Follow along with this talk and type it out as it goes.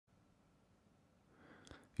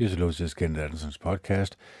This is Kenneth Anderson's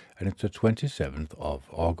podcast, and it's the 27th of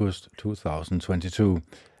August 2022.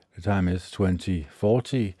 The time is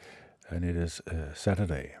 20:40, and it is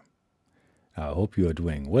Saturday. I hope you are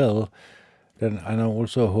doing well, and I'm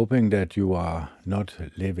also hoping that you are not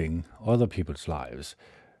living other people's lives,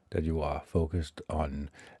 that you are focused on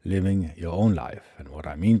living your own life. And what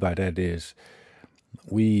I mean by that is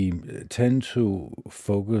we tend to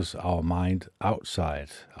focus our mind outside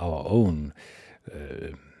our own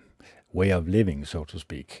way of living, so to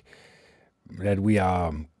speak, that we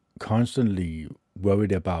are constantly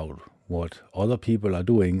worried about what other people are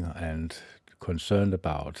doing and concerned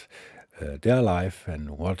about their life and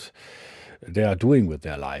what they are doing with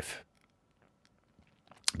their life.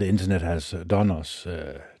 The internet has done us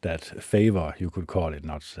that favor, you could call it,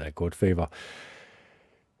 not a good favor.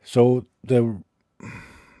 So the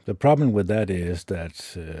problem with that is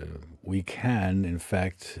that we can, in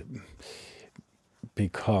fact,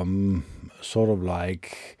 become sort of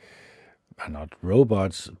like, not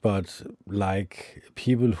robots, but like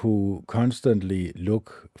people who constantly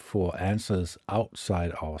look for answers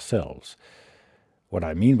outside ourselves. What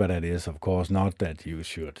I mean by that is, of course, not that you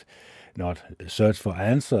should not search for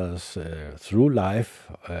answers through life,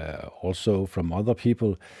 also from other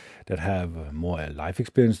people that have more life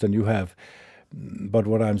experience than you have. But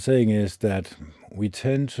what I'm saying is that we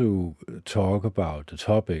tend to talk about the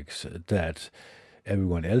topics that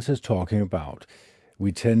everyone else is talking about.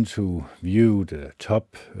 We tend to view the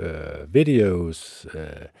top videos,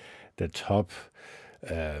 the top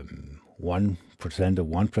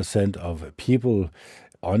 1% of people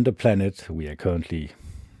on the planet. We are currently,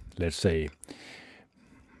 let's say,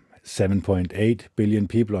 7.8 billion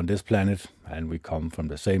people on this planet, and we come from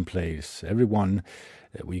the same place, everyone.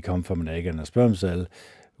 We come from an egg and a sperm cell,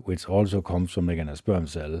 which also comes from an egg and a sperm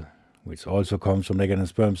cell, which also comes from egg and a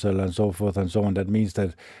sperm cell, and so forth and so on. That means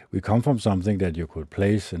that we come from something that you could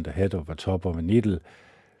place in the head of a top of a needle,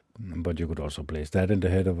 but you could also place that in the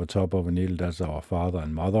head of a top of a needle. That's our father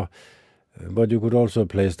and mother. But you could also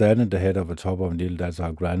place that in the head of a top of a needle. That's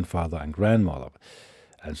our grandfather and grandmother,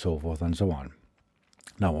 and so forth and so on.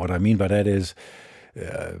 Now, what I mean by that is,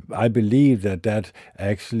 I believe that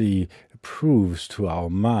actually proves to our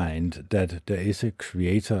mind that there is a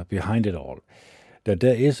creator behind it all, that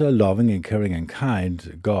there is a loving and caring and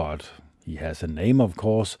kind God. He has a name, of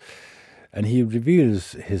course, and he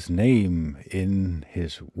reveals his name in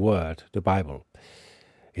his word, the Bible.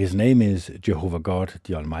 His name is Jehovah God,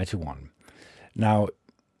 the Almighty One. Now,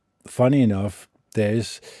 funny enough, there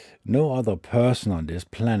is no other person on this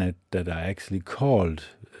planet that are actually called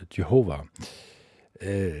Jehovah.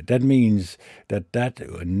 That means that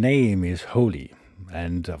name is holy.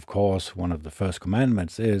 And of course, one of the first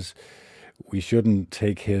commandments is we shouldn't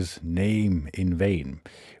take his name in vain.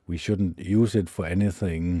 We shouldn't use it for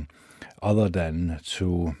anything other than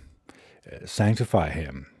to sanctify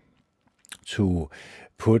him, to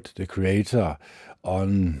put the Creator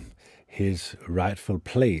on his rightful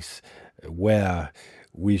place, where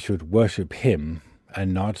we should worship him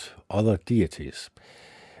and not other deities.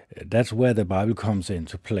 That's where the Bible comes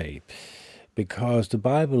into play, because the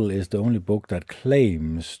Bible is the only book that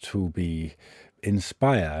claims to be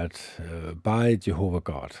inspired by Jehovah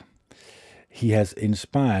God. He has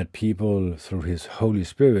inspired people through his Holy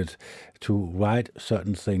Spirit to write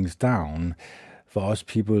certain things down for us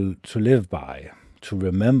people to live by, to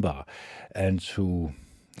remember, and to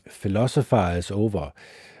philosophize over.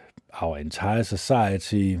 Our entire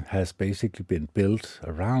society has basically been built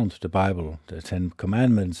around the Bible, the Ten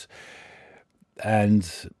Commandments. And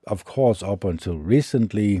of course, up until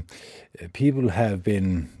recently, people have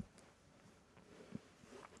been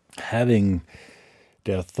having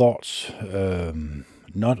their thoughts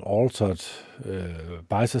not altered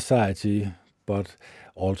by society, but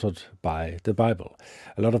altered by the Bible.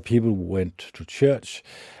 A lot of people went to church.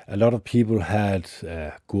 A lot of people had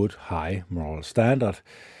a good, high moral standard.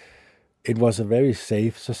 It was a very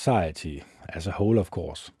safe society as a whole, of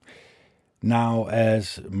course. Now,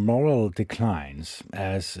 as moral declines,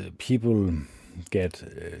 as people get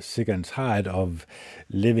sick and tired of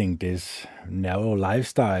living this narrow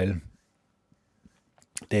lifestyle,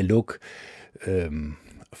 they look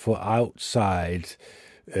for outside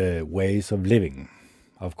ways of living.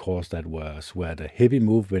 Of course, that was where the hippie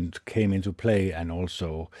movement came into play, and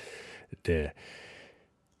also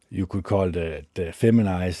you could call the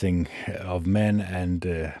feminizing of men and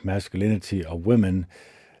the masculinity of women.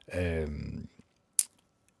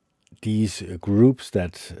 These groups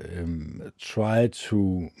that try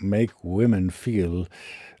to make women feel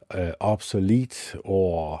obsolete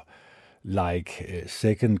or like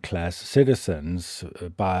second-class citizens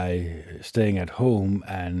by staying at home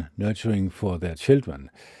and nurturing for their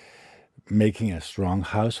children, making a strong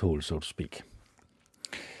household, so to speak.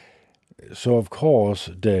 So, of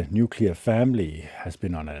course, the nuclear family has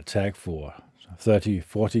been on attack for 30,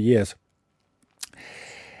 40 years,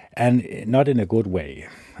 and not in a good way.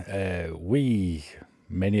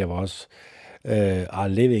 Many of us, are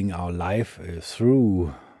living our life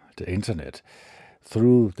through the internet,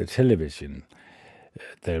 through the television.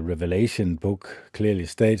 The Revelation book clearly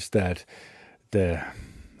states that the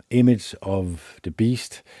image of the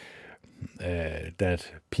beast that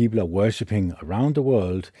people are worshipping around the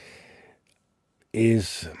world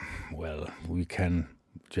is, well, we can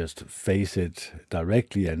just face it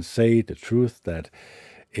directly and say the truth that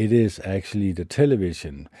it is actually the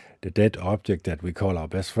television, the dead object that we call our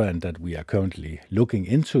best friend that we are currently looking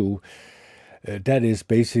into. That is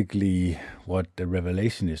basically what the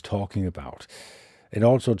Revelation is talking about. It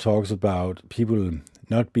also talks about people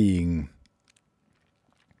not being,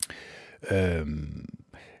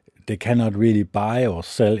 they cannot really buy or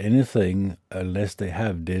sell anything unless they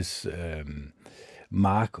have this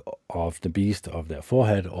mark of the beast of their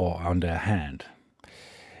forehead or on their hand.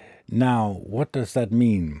 Now, what does that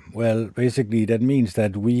mean? Well, basically that means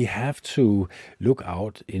that we have to look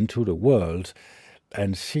out into the world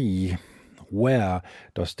and see where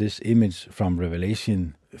does this image from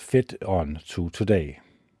Revelation fit on to today.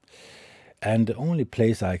 And the only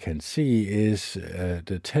place I can see is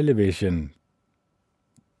the television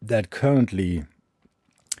that currently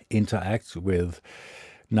interacts with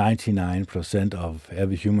 99% of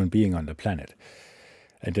every human being on the planet.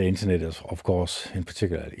 And the internet is, of course, in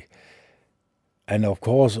particularly. And of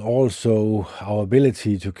course, also our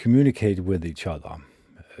ability to communicate with each other,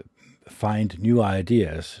 find new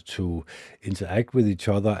ideas, to interact with each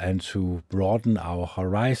other and to broaden our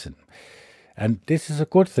horizon. And this is a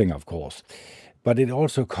good thing, of course, but it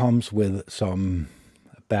also comes with some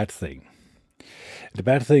bad thing. The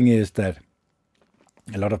bad thing is that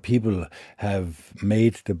a lot of people have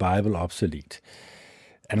made the Bible obsolete.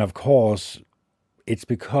 And of course, it's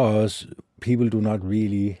because people do not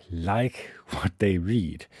really like what they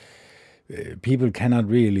read. People cannot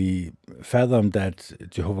really fathom that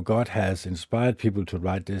Jehovah God has inspired people to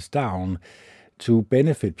write this down to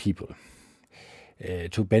benefit people,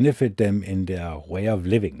 to benefit them in their way of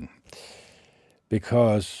living.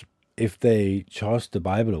 Because if they toss the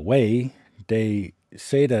Bible away, they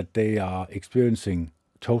say that they are experiencing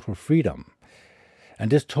total freedom. And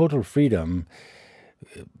this total freedom,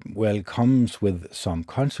 well, comes with some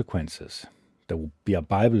consequences. The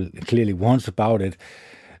Bible clearly warns about it,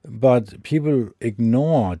 but people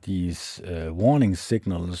ignore these warning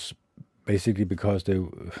signals basically because they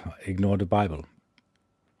ignore the Bible.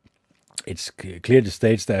 It's clearly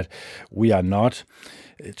states that we are not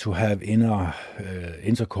to have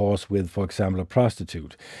intercourse with, for example, a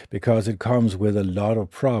prostitute, because it comes with a lot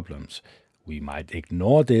of problems. We might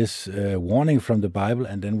ignore this warning from the Bible,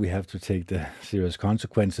 and then we have to take the serious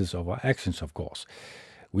consequences of our actions, of course.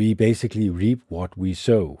 We basically reap what we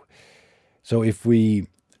sow. So if we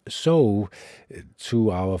sow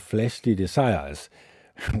to our fleshly desires,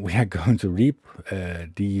 we are going to reap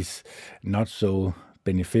these not so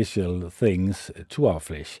beneficial things to our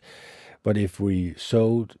flesh. But if we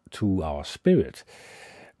sow to our spirit,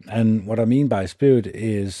 and what I mean by spirit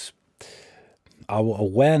is our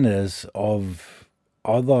awareness of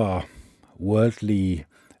other worldly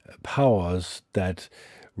powers that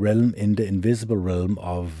realm in the invisible realm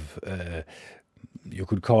of, you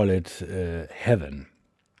could call it heaven.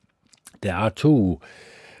 There are two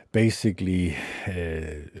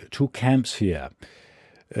camps here.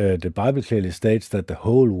 The Bible clearly states that the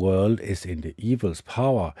whole world is in the evil's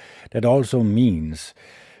power. That also means,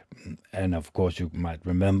 and of course you might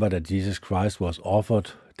remember that Jesus Christ was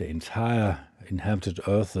offered the entire inhabited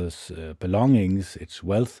earth's belongings, its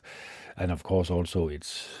wealth, and of course also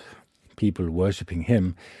its people worshipping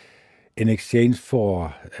him, in exchange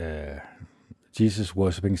for Jesus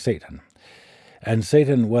worshipping Satan. And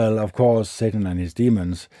Satan, well, of course, Satan and his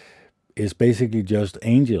demons is basically just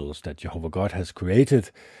angels that Jehovah God has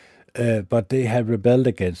created, but they have rebelled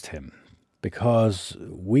against him, because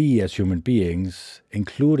we as human beings,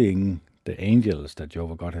 including the angels that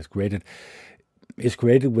Jehovah God has created, is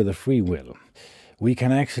created with a free will. We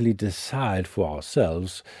can actually decide for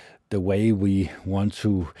ourselves the way we want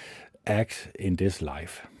to act in this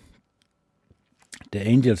life. The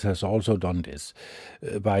angels has also done this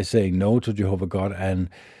by saying no to Jehovah God and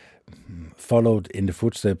followed in the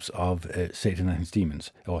footsteps of Satan and his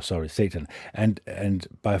demons, Satan. And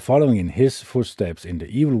by following in his footsteps in the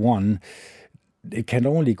evil one, it can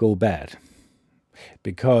only go bad,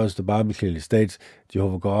 because the Bible clearly states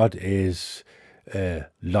Jehovah God is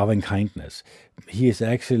loving kindness. He is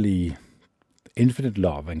actually infinite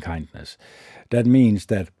love and kindness. That means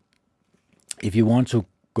that if you want to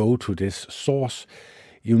go to this source,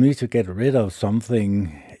 you need to get rid of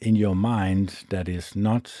something in your mind that is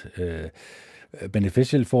not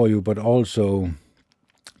beneficial for you, but also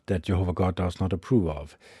that Jehovah God does not approve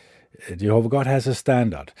of. Jehovah God has a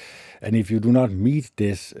standard, and if you do not meet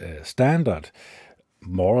this standard,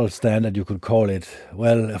 moral standard, you could call it,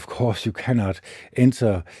 well, of course, you cannot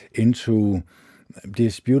enter into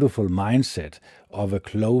this beautiful mindset of a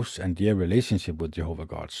close and dear relationship with Jehovah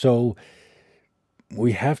God. So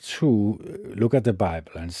we have to look at the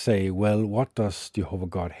Bible and say, well, what does Jehovah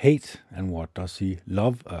God hate and what does he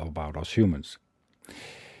love about us humans?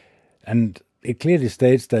 And it clearly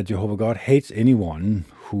states that Jehovah God hates anyone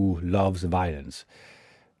who loves violence.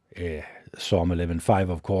 Psalm 11:5,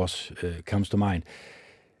 of course, comes to mind.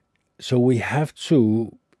 So we have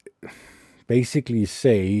to basically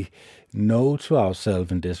say no to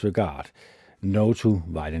ourselves in this regard. No to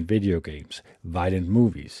violent video games, violent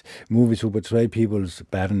movies, movies who portray people's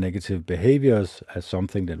bad and negative behaviors as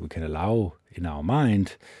something that we can allow in our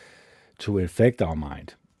mind to affect our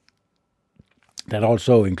mind. That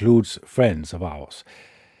also includes friends of ours.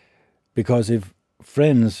 Because if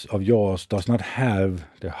friends of yours does not have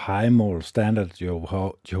the high moral standard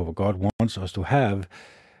Jehovah God wants us to have,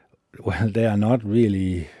 well, they are not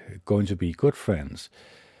really going to be good friends.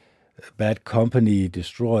 Bad company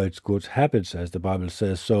destroys good habits, as the Bible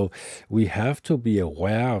says. So we have to be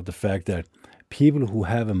aware of the fact that people who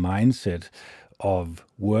have a mindset of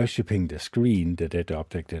worshipping the screen, the dead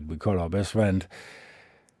object that we call our best friend,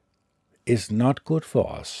 is not good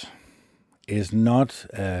for us. Is not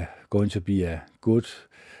going to be a good,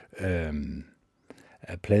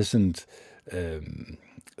 a pleasant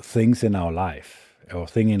things in our life, or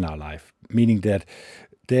thing in our life. Meaning that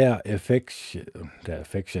they're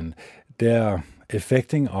affecting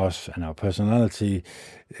us and our personality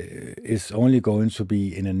is only going to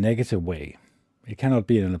be in a negative way. It cannot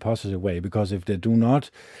be in a positive way, because if they do not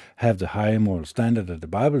have the high moral standard that the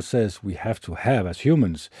Bible says we have to have as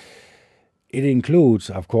humans, it includes,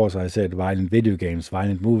 of course, I said, violent video games,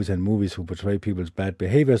 violent movies, and movies who portray people's bad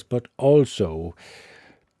behaviors, but also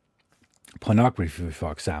pornography,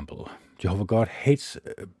 for example. Jehovah God hates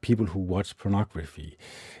people who watch pornography.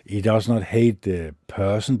 He does not hate the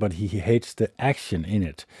person, but he hates the action in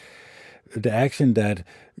it. The action that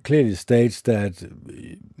clearly states that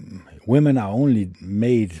women are only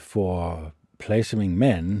made for pleasuring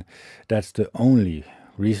men. That's the only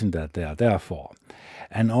reason that they are there for.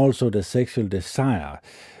 And also the sexual desire.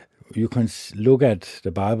 You can look at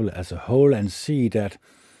the Bible as a whole and see that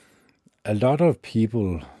a lot of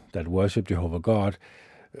people that worship Jehovah God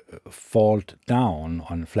fall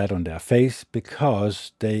down flat on their face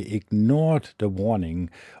because they ignored the warning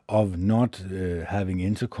of not having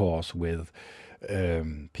intercourse with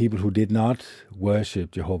people who did not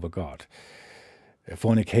worship Jehovah God.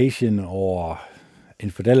 Fornication or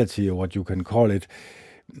infidelity, or what you can call it,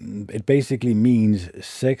 it basically means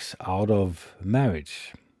sex out of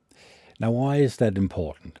marriage. Now, why is that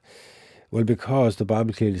important? Well, because the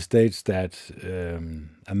Bible clearly states that a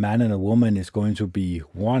man and a woman is going to be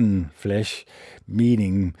one flesh,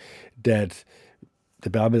 meaning that the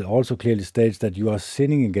Bible also clearly states that you are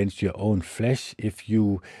sinning against your own flesh if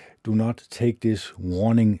you do not take this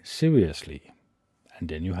warning seriously. And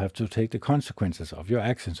then you have to take the consequences of your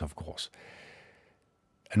actions, of course.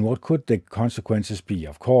 And what could the consequences be?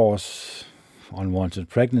 Of course, unwanted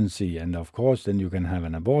pregnancy, and of course, then you can have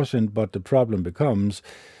an abortion, but the problem becomes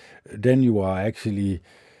then you are actually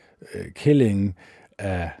killing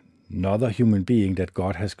another human being that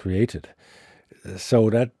God has created.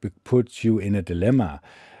 So that puts you in a dilemma,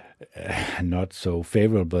 not so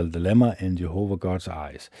favorable dilemma in Jehovah God's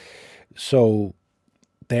eyes. So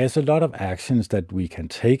there's a lot of actions that we can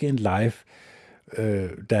take in life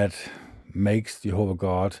that makes Jehovah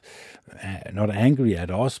God not angry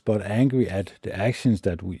at us, but angry at the actions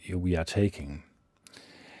that we are taking.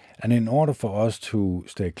 And in order for us to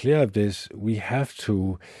stay clear of this, we have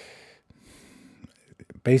to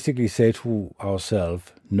basically say to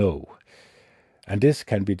ourselves, no. And this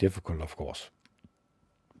can be difficult, of course,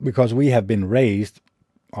 because we have been raised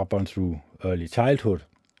up on through early childhood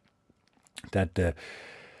that the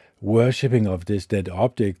worshipping of this dead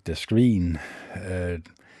object, the screen,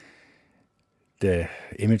 the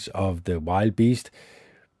image of the wild beast,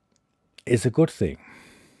 is a good thing.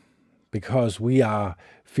 Because we are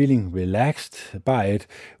feeling relaxed by it,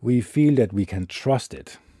 we feel that we can trust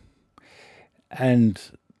it. And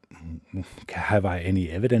have I any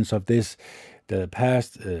evidence of this? The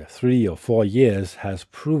past 3 or 4 years has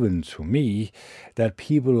proven to me that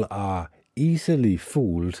people are easily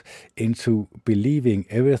fooled into believing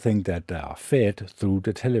everything that they are fed through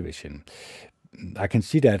the television. I can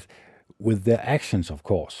see that with their actions, of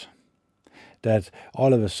course. That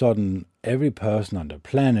all of a sudden every person on the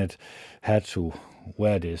planet had to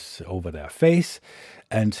wear this over their face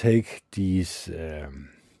and take these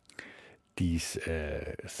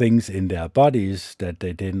things in their bodies that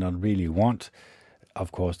they did not really want.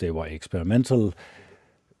 Of course, they were experimental.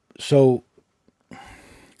 So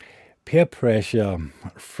peer pressure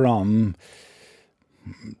from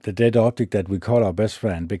the dead object that we call our best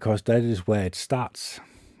friend, because that is where it starts.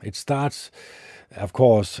 It starts, of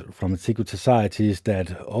course, from secret societies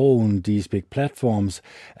that own these big platforms,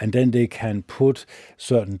 and then they can put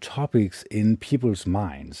certain topics in people's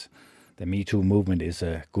minds. The Me Too movement is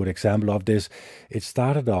a good example of this. It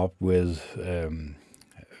started up with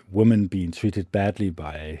women being treated badly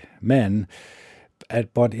by men,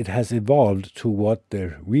 but it has evolved to what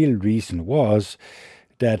the real reason was,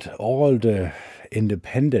 that all the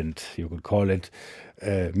independent, you could call it,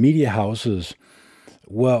 media houses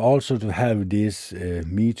were also to have this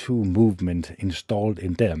Me Too movement installed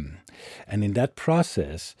in them. And in that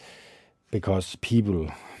process, because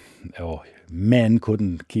people or men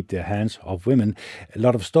couldn't keep their hands off women, a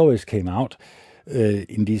lot of stories came out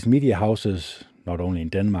in these media houses, not only in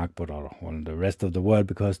Denmark, but on the rest of the world,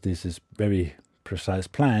 because this is very precise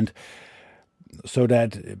planned, so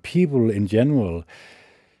that people in general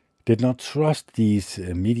did not trust these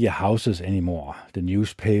media houses anymore, the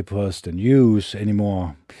newspapers, the news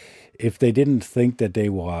anymore. If they didn't think that they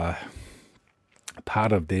were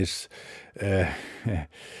part of this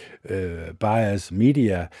biased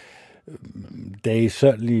media, they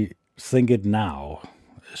certainly think it now.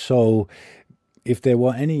 So if there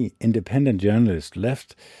were any independent journalists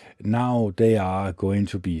left, now they are going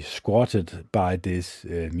to be squatted by this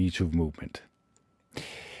Me Too movement.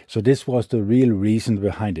 So this was the real reason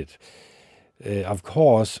behind it. Of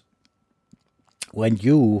course, when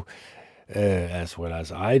you, as well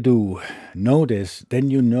as I do, know this,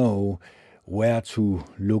 then you know where to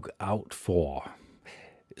look out for,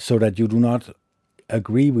 so that you do not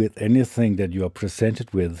agree with anything that you are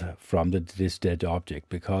presented with from this dead object,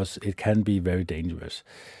 because it can be very dangerous.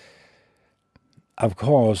 Of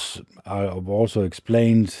course, I've also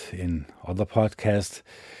explained in other podcasts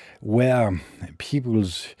where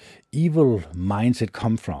people's evil mindset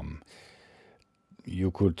come from.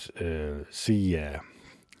 You could see,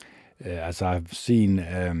 as I've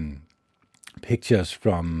seen pictures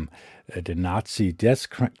from the Nazi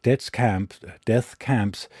death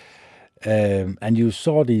camps, and you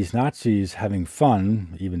saw these Nazis having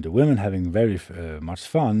fun, even the women having very much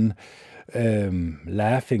fun,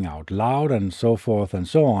 laughing out loud and so forth and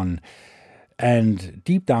so on. And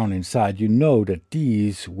deep down inside, you know that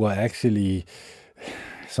these were actually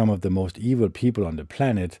some of the most evil people on the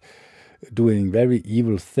planet, doing very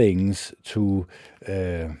evil things to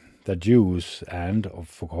the Jews, and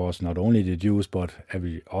of course not only the Jews, but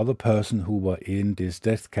every other person who were in this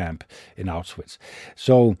death camp in Auschwitz.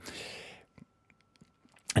 So,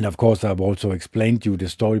 and of course I've also explained you the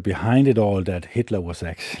story behind it all, that Hitler was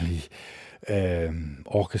actually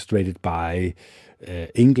orchestrated by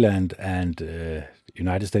England and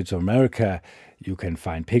United States of America. You can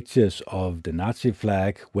find pictures of the Nazi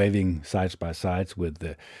flag waving sides by sides with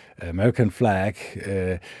the American flag,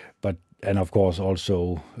 and of course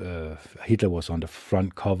also Hitler was on the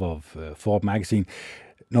front cover of Forbes magazine.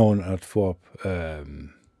 No, not Forbes,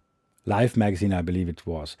 Life magazine, I believe it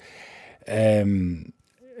was.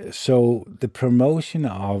 So the promotion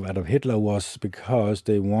of Adolf Hitler was because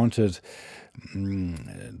they wanted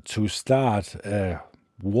to start a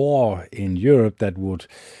war in Europe that would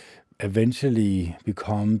eventually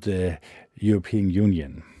become the European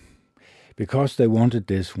Union, because they wanted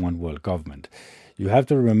this one world government. You have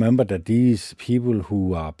to remember that these people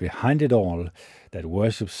who are behind it all, that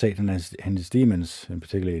worship Satan and his demons, in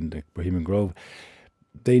particular in the Bohemian Grove,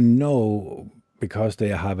 they know, because they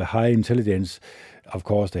have a high intelligence. Of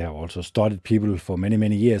course, they have also studied people for many,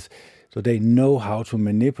 many years. So they know how to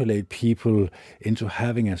manipulate people into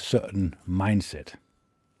having a certain mindset.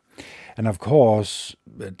 And of course,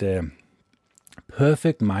 the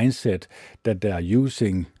perfect mindset that they are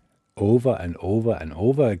using over and over and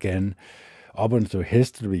over again up into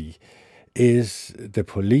history is the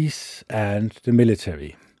police and the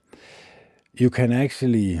military. You can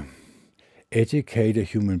actually educate a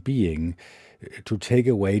human being to take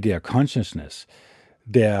away their consciousness,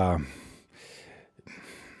 their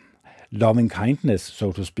loving kindness,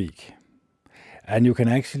 so to speak. and you can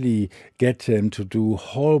actually get them to do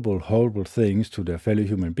horrible, horrible things to their fellow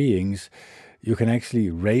human beings. You can actually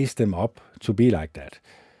raise them up to be like that.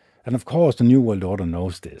 And of course, the New World Order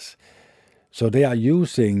knows this. So they are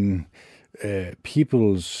using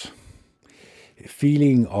people's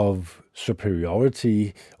feeling of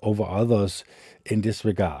superiority over others in this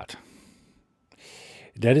regard.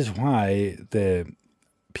 That is why the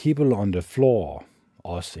people on the floor,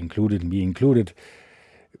 us included, me included,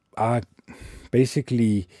 are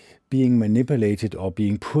basically being manipulated or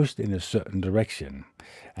being pushed in a certain direction.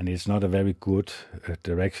 And it's not a very good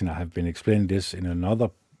direction. I have been explaining this in another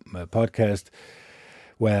podcast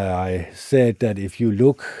where I said that if you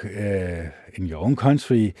look in your own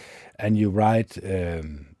country and you write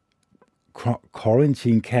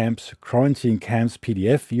quarantine camps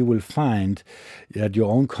PDF, you will find that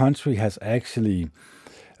your own country has actually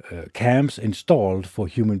camps installed for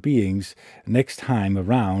human beings next time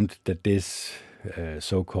around that this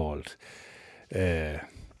so-called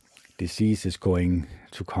disease is going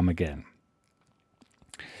to come again.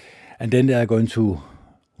 And then they are going to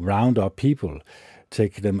round up people,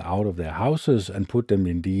 take them out of their houses and put them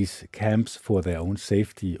in these camps for their own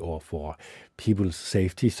safety or for people's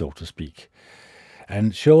safety, so to speak.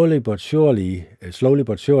 And slowly but surely,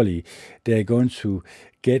 they're going to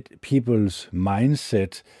get people's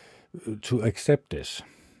mindset to accept this.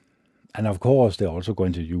 And of course, they're also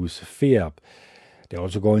going to use fear. They're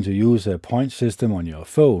also going to use a point system on your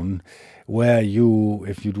phone where you,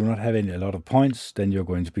 if you do not have a lot of points, then you're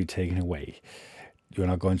going to be taken away. You're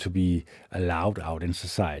not going to be allowed out in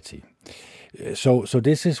society. So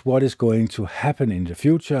this is what is going to happen in the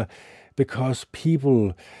future, because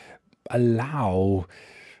people allow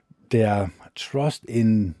their trust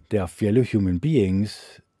in their fellow human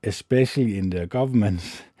beings, especially in their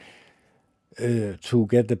governments, to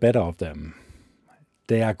get the better of them.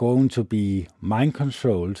 They are going to be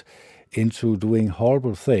mind-controlled into doing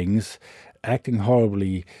horrible things, acting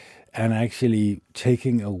horribly, and actually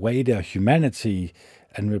taking away their humanity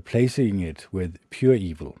and replacing it with pure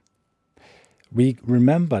evil. We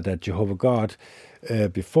remember that Jehovah God,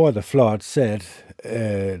 before the flood, said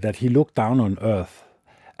that he looked down on earth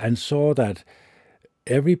and saw that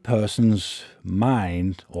every person's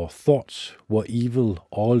mind or thoughts were evil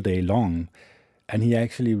all day long, and he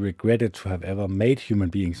actually regretted to have ever made human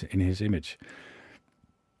beings in his image.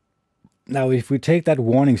 Now, if we take that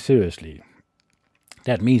warning seriously,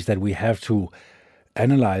 that means that we have to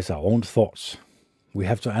analyze our own thoughts. We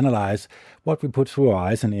have to analyze what we put through our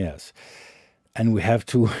eyes and ears. And we have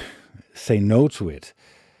to say no to it.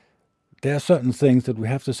 There are certain things that we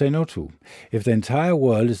have to say no to. If the entire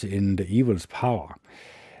world is in the evil's power,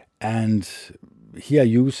 and he are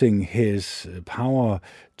using his power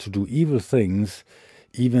to do evil things,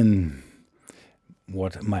 even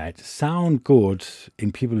what might sound good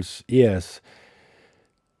in people's ears,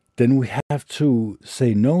 then we have to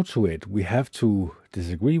say no to it. We have to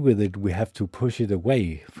disagree with it. We have to push it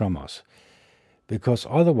away from us. Because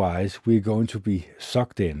otherwise we're going to be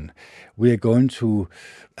sucked in. We are going to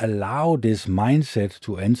allow this mindset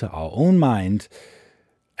to enter our own mind,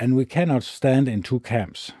 and we cannot stand in two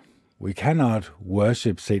camps. We cannot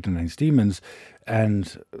worship Satan and his demons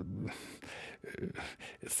and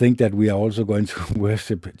think that we are also going to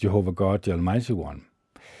worship Jehovah God, the Almighty One.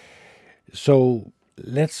 So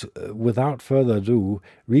let's, without further ado,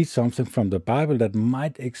 read something from the Bible that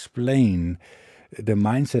might explain the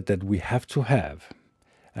mindset that we have to have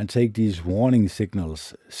and take these warning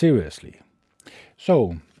signals seriously.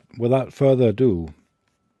 So, without further ado,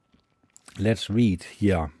 let's read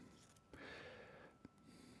here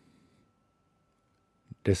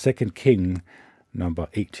the 2 King, number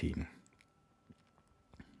 18.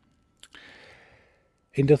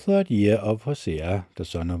 In the 3rd year of Hosea, the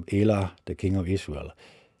son of Elah, the king of Israel,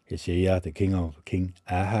 Hezekiah, the king of King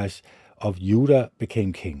Ahaz of Judah,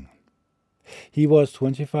 became king. He was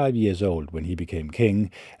 25 years old when he became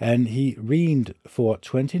king, and he reigned for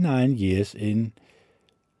 29 years in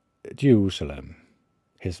Jerusalem.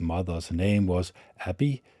 His mother's name was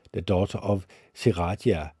Abi, the daughter of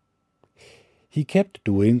Serachiah. He kept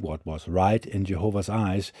doing what was right in Jehovah's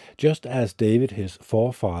eyes, just as David his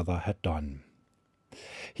forefather had done.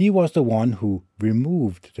 He was the one who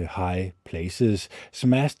removed the high places,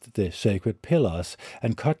 smashed the sacred pillars,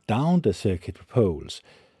 and cut down the sacred poles.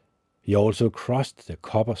 He also crushed the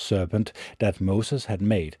copper serpent that Moses had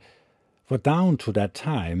made, for down to that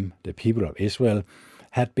time the people of Israel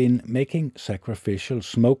had been making sacrificial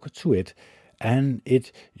smoke to it, and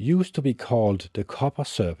it used to be called the copper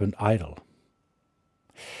serpent idol.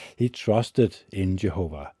 He trusted in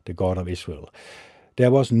Jehovah, the God of Israel,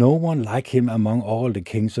 There was no one like him among all the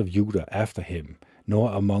kings of Judah after him,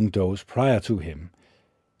 nor among those prior to him.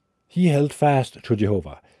 He held fast to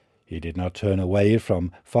Jehovah. He did not turn away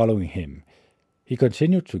from following him. He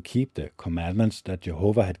continued to keep the commandments that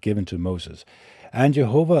Jehovah had given to Moses, and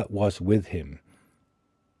Jehovah was with him.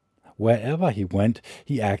 Wherever he went,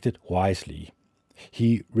 he acted wisely.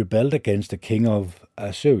 He rebelled against the king of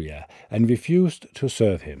Assyria and refused to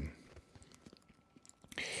serve him.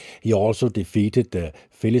 He also defeated the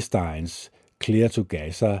Philistines clear to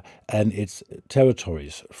Gaza and its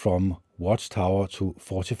territories from watchtower to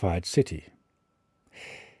fortified city.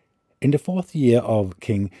 In the 4th year of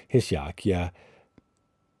King Hezekiah,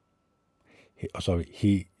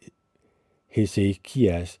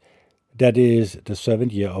 that is the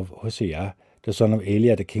 7th year of Hosea, the son of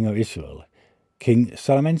Elia, the king of Israel, King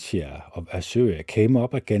Salmashia of Assyria came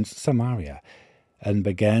up against Samaria and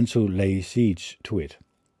began to lay siege to it.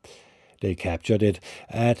 They captured it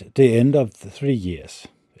at the end of the 3 years,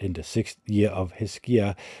 in the 6th year of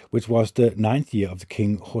Hezekiah, which was the 9th year of the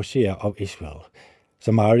king Hosea of Israel.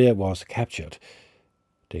 Samaria was captured.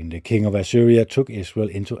 Then the king of Assyria took Israel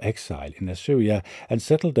into exile in Assyria and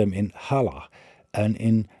settled them in Halah and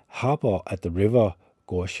in Harbor at the river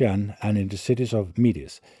Goshen and in the cities of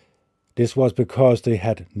Medes. This was because they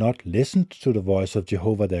had not listened to the voice of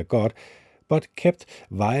Jehovah their God, but kept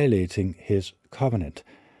violating his covenant,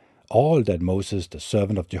 all that Moses, the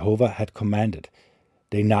servant of Jehovah, had commanded.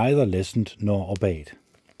 They neither listened nor obeyed.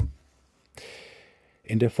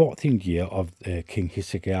 In the 14th year of King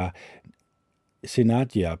Hezekiah,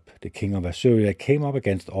 Sennacherib, the king of Assyria, came up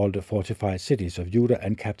against all the fortified cities of Judah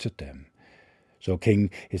and captured them. So King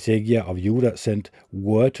Hezekiah of Judah sent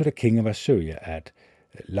word to the king of Assyria at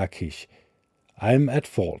Lachish, I am at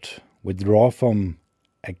fault. Withdraw from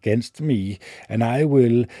against me, and I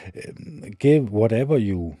will give whatever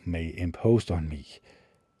you may impose on me.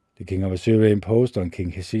 The king of Assyria imposed on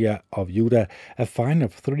King Hezekiah of Judah a fine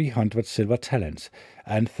of 300 silver talents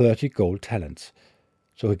and 30 gold talents.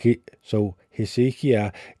 So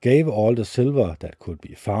Hezekiah gave all the silver that could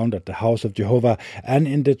be found at the house of Jehovah and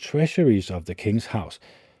in the treasuries of the king's house.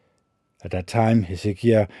 At that time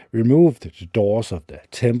Hezekiah removed the doors of the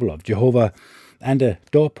temple of Jehovah and the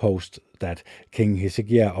doorposts that King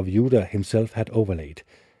Hezekiah of Judah himself had overlaid,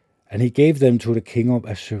 and he gave them to the king of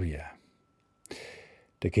Assyria.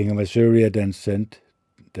 The king of Assyria then sent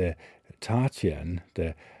the Tartian,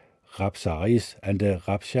 the Rabsaris, and the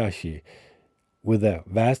Rabshashi with a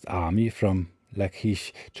vast army from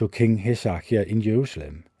Lachish to King Hezekiah in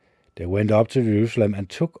Jerusalem. They went up to Jerusalem and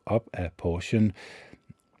took up a position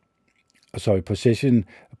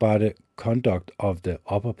by the conduct of the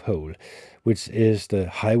upper pole, which is the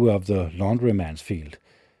highway of the laundryman's field.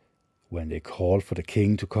 When they called for the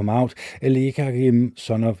king to come out, Eliakim,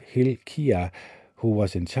 son of Hilkiah, who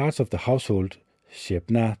was in charge of the household,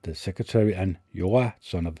 Shebna, the secretary, and Joah,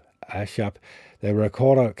 son of Ashab, the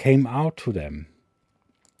recorder, came out to them.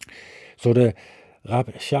 So the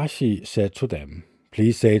Rabshashi said to them,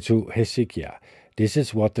 Please say to Hezekiah, this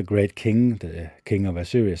is what the great king, the king of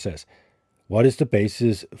Assyria, says. What is the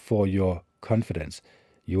basis for your confidence?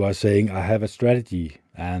 You are saying, I have a strategy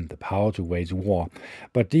and the power to wage war,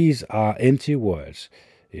 but these are empty words.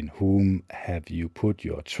 In whom have you put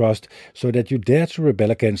your trust, so that you dare to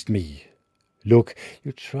rebel against me? Look,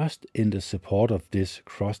 you trust in the support of this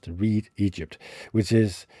crossed reed Egypt, which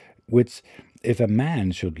if a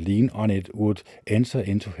man should lean on it, would enter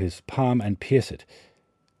into his palm and pierce it.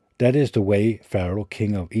 That is the way Pharaoh,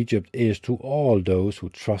 king of Egypt, is to all those who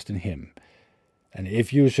trust in him. And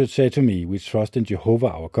if you should say to me, We trust in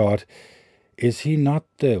Jehovah our God, is he not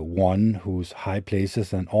the one whose high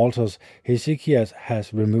places and altars Hezekiah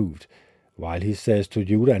has removed, while he says to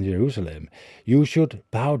Judah and Jerusalem, You should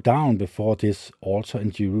bow down before this altar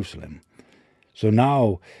in Jerusalem? So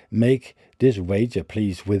now make this wager,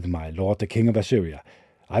 please, with my lord the king of Assyria.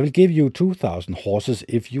 I will give you 2,000 horses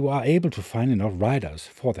if you are able to find enough riders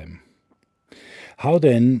for them. How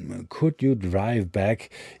then could you drive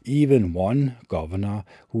back even one governor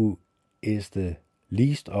who is the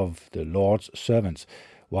least of the Lord's servants,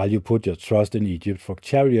 while you put your trust in Egypt for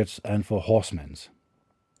chariots and for horsemen?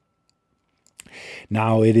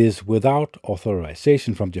 Now it is without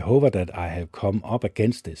authorization from Jehovah that I have come up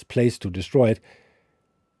against this place to destroy it.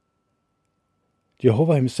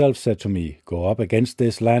 Jehovah himself said to me, Go up against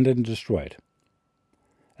this land and destroy it.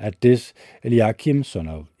 At this, Eliakim, son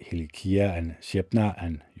of Hilkiah, and Shebna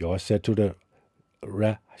and Joah said to the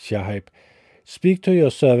Rabshahib, Speak to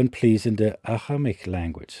your servant, please, in the Aramaic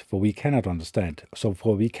language, for we cannot understand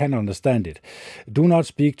it. Do not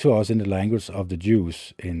speak to us in the language of the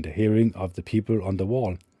Jews, in the hearing of the people on the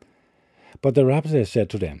wall. But the rabbis said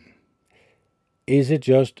to them, "Is it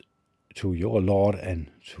just to your Lord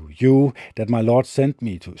and to you that my Lord sent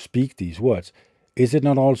me to speak these words? Is it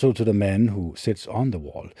not also to the man who sits on the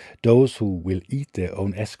wall, those who will eat their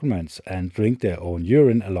own excrements and drink their own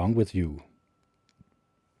urine along with you?"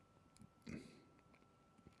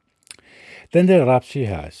 Then the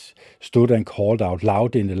Rabshahas stood and called out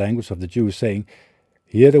loud in the language of the Jews, saying,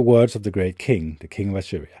 "Hear the words of the great king, the king of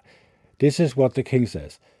Assyria. This is what the king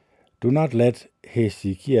says. Do not let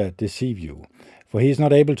Hezekiah deceive you, for he is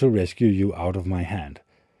not able to rescue you out of my hand.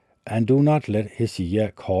 And do not let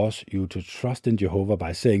Hezekiah cause you to trust in Jehovah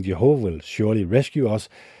by saying, Jehovah will surely rescue us,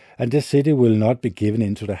 and this city will not be given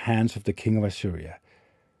into the hands of the king of Assyria.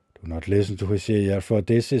 Do not listen to Hezekiah, for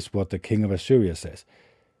this is what the king of Assyria says.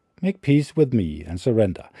 Make peace with me and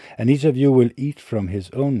surrender, and each of you will eat from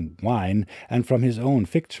his own wine and from his own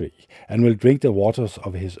fig tree, and will drink the waters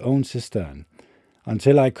of his own cistern,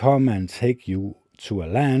 until I come and take you to a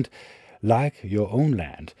land like your own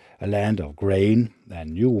land, a land of grain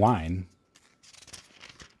and new wine,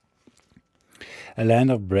 a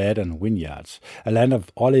land of bread and vineyards, a land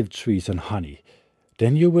of olive trees and honey.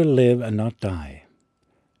 Then you will live and not die.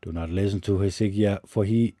 Do not listen to Hezekiah, for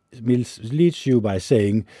he misleads you by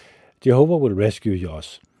saying, Jehovah will rescue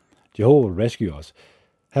us. Jehovah will rescue us.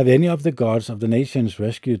 Have any of the gods of the nations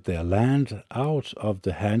rescued their land out of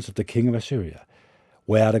the hands of the king of Assyria?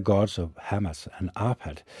 Where are the gods of Hamas and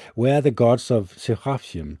Arpad? Where are the gods of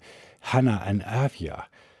Sepharvaim, Hannah and Avia?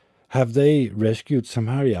 Have they rescued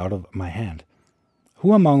Samaria out of my hand?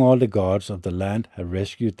 Who among all the gods of the land have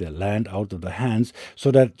rescued their land out of the hands, so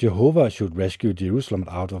that Jehovah should rescue Jerusalem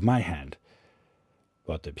out of my hand?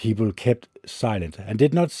 But the people kept silent and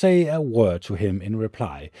did not say a word to him in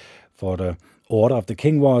reply, for the order of the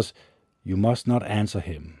king was, You must not answer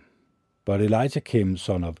him. But Eliakim,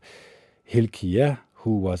 son of Hilkiah,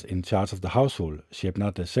 who was in charge of the household,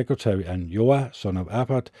 Shebna the secretary, and Joah, son of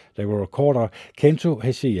Apad, the recorder, came to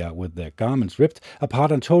Hezekiah with their garments ripped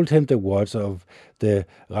apart and told him the words of the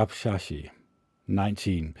Rabshakeh.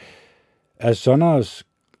 19. As soon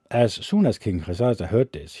as King Hezekiah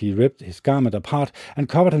heard this, he ripped his garment apart and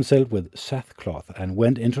covered himself with sackcloth and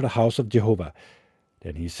went into the house of Jehovah.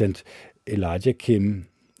 Then he sent Eliakim,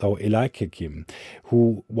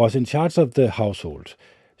 who was in charge of the household,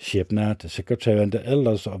 Shebna, the secretary, and the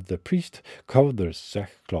elders of the priest covered the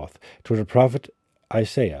sackcloth to the prophet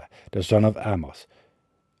Isaiah, the son of Amos.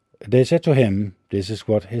 They said to him, This is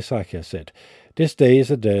what Hezekiah said. This day is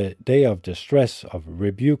a day of distress, of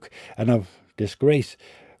rebuke, and of disgrace,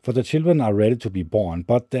 for the children are ready to be born,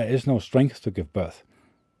 but there is no strength to give birth.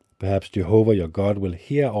 Perhaps Jehovah your God will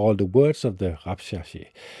hear all the words of the Rabshakeh,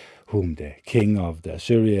 whom the king of the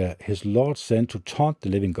Assyria his lord sent to taunt the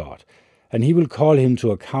living God, and he will call him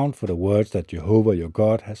to account for the words that Jehovah your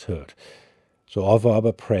God has heard. So offer up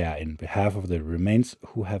a prayer in behalf of the remains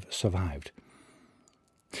who have survived.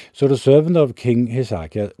 So the servant of King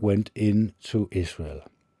Hezekiah went into Israel.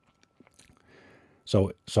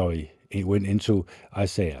 He went into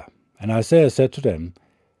Isaiah. And Isaiah said to them,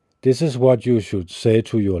 This is what you should say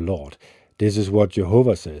to your Lord. This is what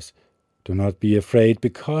Jehovah says. Do not be afraid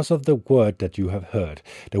because of the word that you have heard,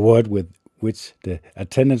 the word with which the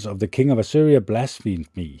attendants of the king of Assyria blasphemed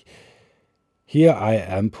me. Here I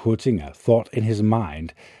am putting a thought in his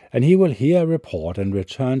mind, and he will hear a report and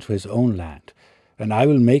return to his own land, and I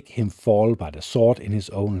will make him fall by the sword in his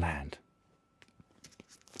own land.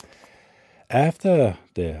 After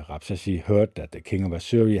the Rabshakeh heard that the king of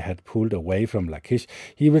Assyria had pulled away from Lachish,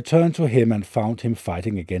 he returned to him and found him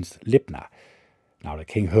fighting against Libnah. Now the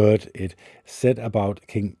king heard it said about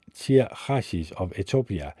King Tirhakah of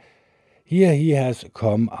Ethiopia, Here he has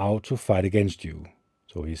come out to fight against you.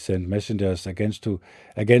 So he sent messengers again to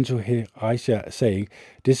Hezekiah, saying,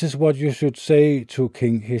 This is what you should say to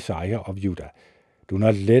King Hezekiah of Judah. Do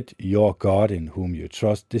not let your God in whom you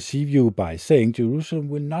trust deceive you by saying, Jerusalem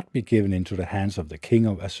will not be given into the hands of the king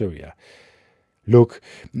of Assyria. Look,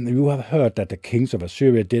 you have heard that the kings of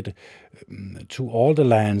Assyria did to all the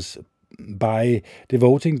lands by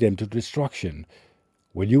devoting them to destruction.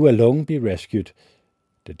 Will you alone be rescued?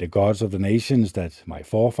 Did the gods of the nations that my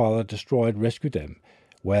forefather destroyed rescue them?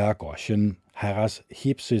 Where are Goshen, Haras,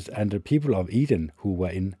 Hipsis, and the people of Eden who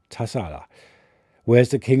were in Tasala? Where is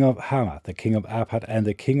the king of Hamath, the king of Arpad, and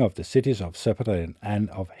the king of the cities of Sepharvaim,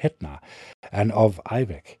 and of Hetna, and of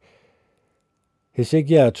Ivek?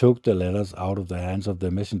 Hezekiah took the letters out of the hands of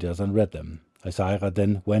the messengers and read them. Isaiah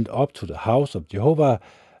then went up to the house of Jehovah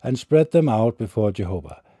and spread them out before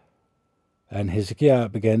Jehovah. And Hezekiah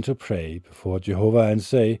began to pray before Jehovah and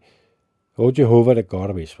say, O Jehovah, the God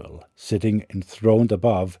of Israel, sitting enthroned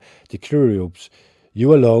above the cherubs,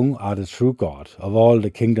 You alone are the true God of all the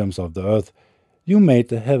kingdoms of the earth. You made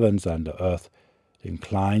the heavens and the earth.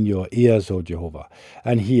 Incline your ears, O Jehovah,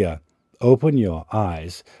 and hear. Open your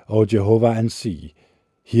eyes, O Jehovah, and see.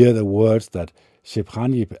 Hear the words that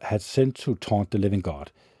Shebranib had sent to taunt the living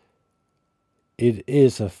God. It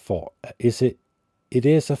is a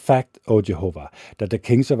fact, O Jehovah, that the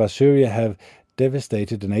kings of Assyria have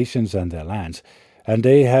devastated the nations and their lands, and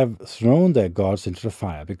they have thrown their gods into the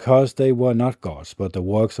fire, because they were not gods, but the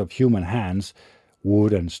works of human hands,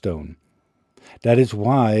 wood and stone. That is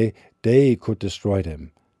why they could destroy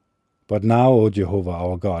them. But now, O Jehovah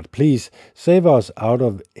our God, please save us out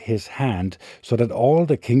of his hand, so that all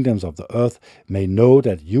the kingdoms of the earth may know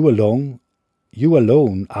that you alone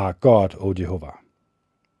are God, O Jehovah.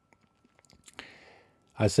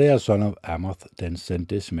 Isaiah, son of Amoth, then sent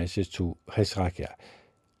this message to Hezekiah.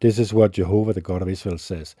 This is what Jehovah, the God of Israel,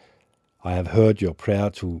 says. I have heard your prayer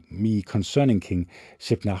to me concerning King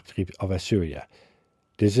Sennacherib of Assyria.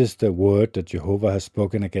 This is the word that Jehovah has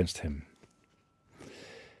spoken against him.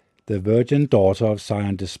 The virgin daughter of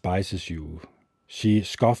Zion despises you. She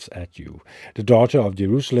scoffs at you. The daughter of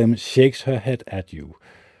Jerusalem shakes her head at you.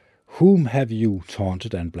 Whom have you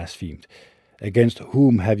taunted and blasphemed? Against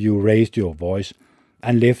whom have you raised your voice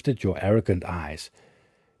and lifted your arrogant eyes?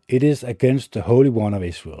 It is against the Holy One of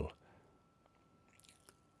Israel.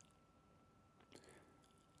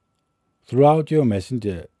 Through your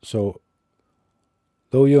messengers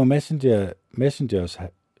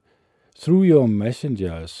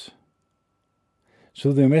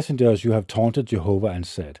you have taunted Jehovah and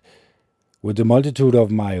said, with the multitude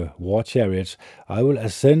of my war chariots I will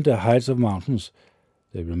ascend the heights of mountains,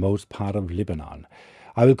 the remote part of Lebanon.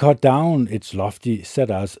 I will cut down its lofty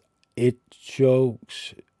cedars, its jubilant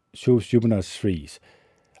trees.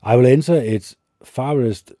 I will enter its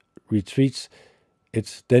farthest retreats,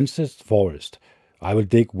 its densest forest. I will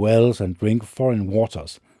dig wells and drink foreign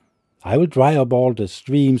waters. I will dry up all the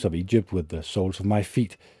streams of Egypt with the soles of my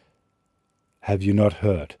feet. Have you not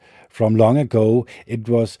heard? From long ago it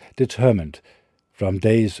was determined. From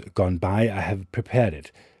days gone by I have prepared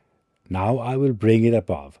it. Now I will bring it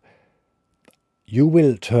above. You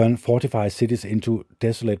will turn fortified cities into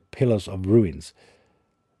desolate pillars of ruins.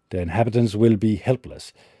 The inhabitants will be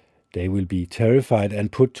helpless. They will be terrified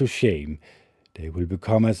and put to shame. They will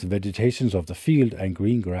become as vegetations of the field and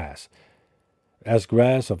green grass, as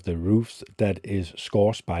grass of the roofs that is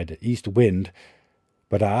scorched by the east wind.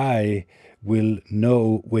 But I will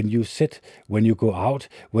know when you sit, when you go out,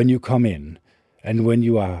 when you come in, and when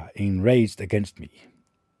you are enraged against me.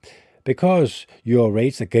 Because your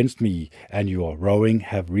rage against me and your roaring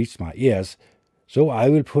have reached my ears, so I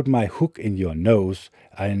will put my hook in your nose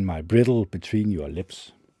and my bridle between your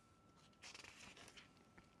lips.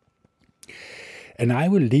 And I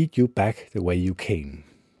will lead you back the way you came.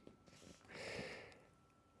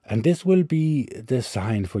 And this will be the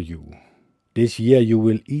sign for you. This year you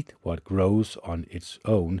will eat what grows on its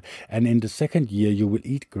own, and in the second year you will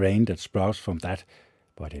eat grain that sprouts from that.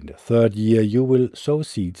 But in the third year you will sow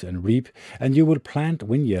seeds and reap, and you will plant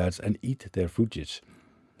vineyards and eat their fruits.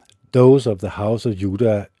 Those of the house of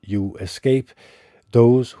Judah you escape,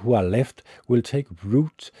 those who are left will take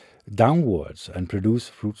root downwards and produce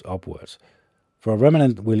fruits upwards. For a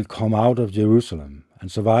remnant will come out of Jerusalem,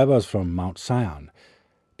 and survivors from Mount Zion.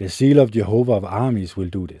 The seal of Jehovah of armies will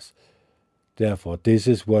do this. Therefore, this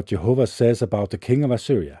is what Jehovah says about the king of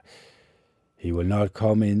Assyria. He will not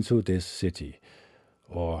come into this city,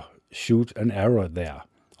 or shoot an arrow there,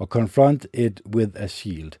 or confront it with a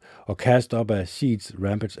shield, or cast up a siege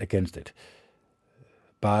rampart against it.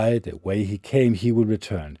 By the way he came, he will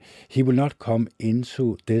return. He will not come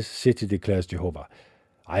into this city, declares Jehovah.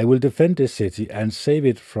 I will defend this city and save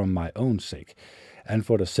it from my own sake, and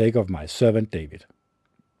for the sake of my servant David.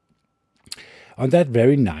 On that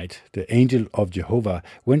very night, the angel of Jehovah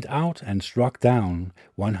went out and struck down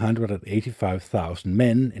 185,000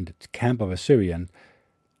 men in the camp of Assyrian.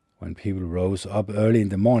 When people rose up early in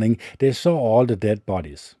the morning, they saw all the dead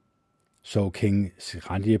bodies. So King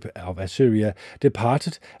Sennacherib of Assyria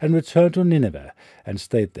departed and returned to Nineveh and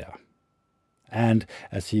stayed there. And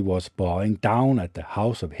as he was bowing down at the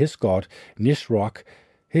house of his god Nisroch,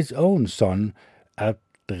 his own son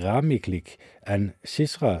Adrammelech and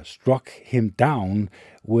Sisera struck him down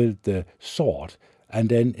with the sword, and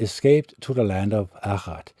then escaped to the land of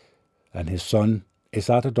Arad, and his son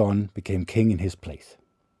Esarhaddon became king in his place.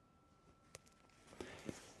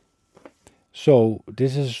 So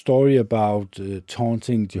this is a story about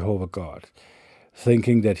taunting Jehovah God,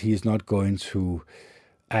 thinking that he is not going to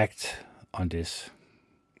act on this.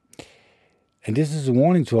 And this is a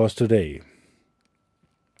warning to us today.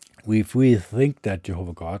 If we think that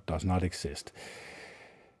Jehovah God does not exist,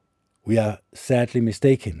 we are sadly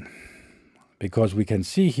mistaken, because we can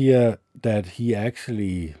see here that he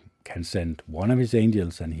actually can send one of his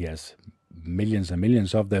angels, and he has millions and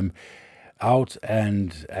millions of them, out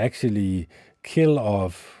and actually kill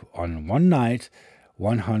off on one night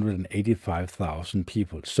 185,000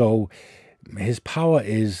 people. So his power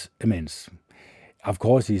is immense. Of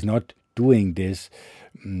course, he's not doing this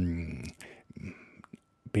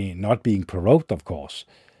not being provoked, of course.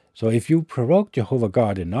 So if you provoke Jehovah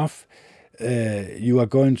God enough, you are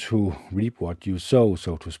going to reap what you sow,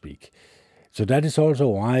 so to speak. So that is also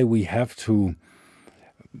why we have to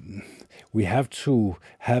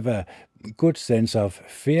have a good sense of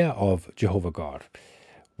fear of Jehovah God.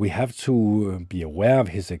 We have to be aware of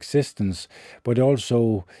his existence, but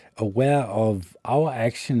also aware of our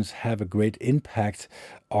actions have a great impact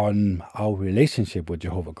on our relationship with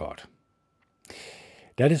Jehovah God.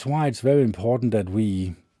 That is why it's very important that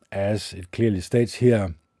we, as it clearly states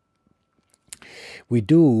here, we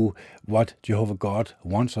do what Jehovah God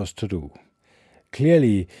wants us to do.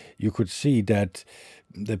 Clearly, you could see that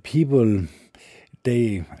the people,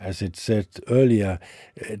 they, as it said earlier,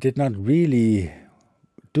 did not really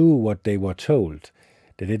do what they were told.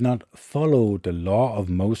 They did not follow the law of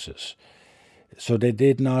Moses. So they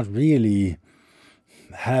did not really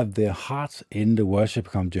have their hearts in the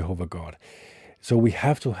worship of Jehovah God. So we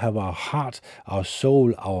have to have our heart, our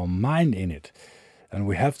soul, our mind in it. And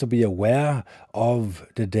we have to be aware of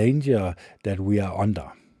the danger that we are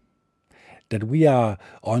under. That we are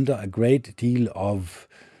under a great deal of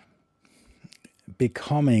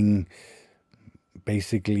becoming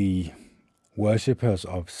basically worshippers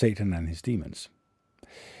of Satan and his demons.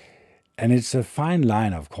 And it's a fine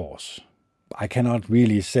line, of course. I cannot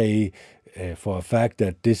really say for a fact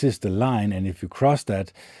that this is the line, and if you cross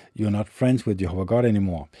that, you're not friends with Jehovah God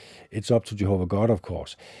anymore. It's up to Jehovah God, of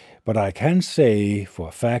course. But I can say for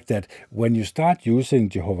a fact that when you start using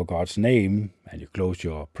Jehovah God's name, and you close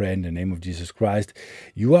your prayer in the name of Jesus Christ,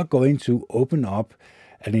 you are going to open up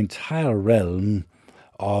an entire realm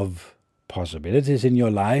of possibilities in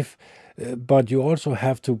your life, but you also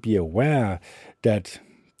have to be aware that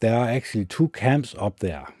there are actually two camps up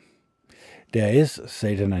there. There is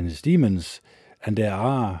Satan and his demons, and there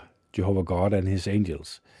are Jehovah God and his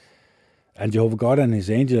angels. And Jehovah God and his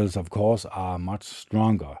angels, of course, are much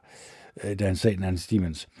stronger than Satan and his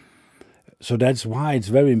demons. So that's why it's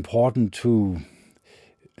very important to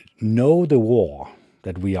know the war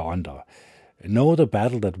that we are under, know the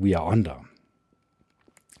battle that we are under.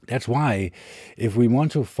 That's why if we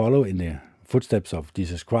want to follow in the footsteps of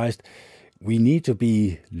Jesus Christ, we need to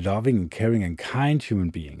be loving and caring and kind human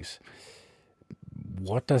beings.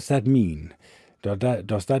 What does that mean?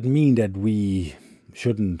 Does that mean that we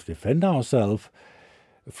shouldn't defend ourselves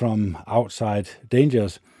from outside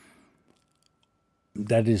dangers?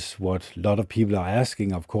 That is what a lot of people are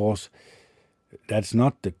asking, of course. That's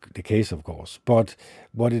not the case, of course. But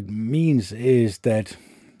what it means is that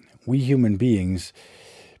we human beings,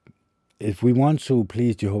 if we want to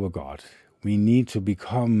please Jehovah God, we need to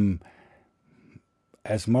become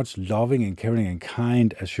as much loving and caring and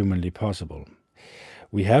kind as humanly possible.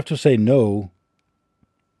 We have to say no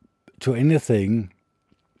to anything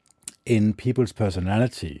in people's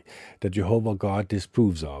personality that Jehovah God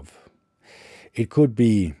disapproves of. It could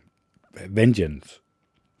be vengeance.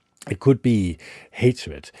 It could be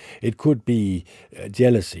hatred. It could be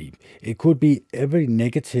jealousy. It could be every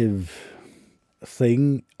negative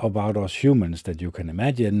thing about us humans that you can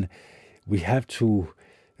imagine. We have to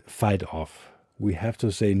fight off. We have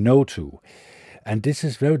to say no to. And this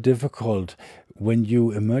is very difficult when you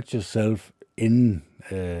immerse yourself in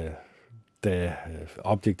the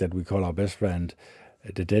object that we call our best friend,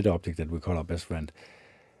 the dead object that we call our best friend,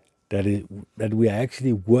 that we are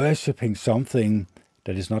actually worshipping something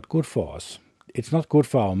that is not good for us. It's not good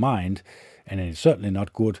for our mind, and it's certainly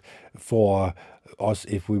not good for us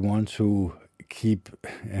if we want to keep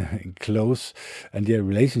close and dear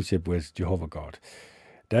relationship with Jehovah God.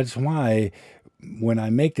 That's why when I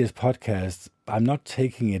make this podcast, I'm not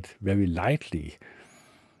taking it very lightly.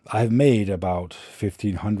 I've made about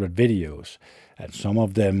 1,500 videos, and some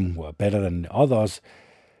of them were better than others.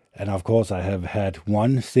 And of course, I have had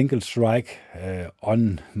one single strike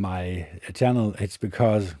on my channel. It's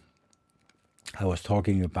because I was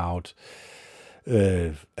talking about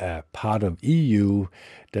a part of EU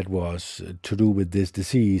that was to do with this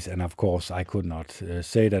disease, and of course I could not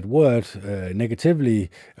say that word negatively,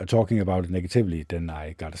 talking about it negatively. Then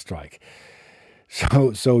I got a strike.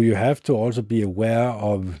 So you have to also be aware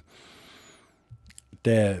of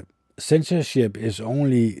the censorship is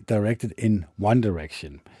only directed in one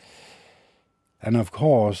direction. And of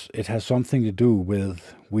course, it has something to do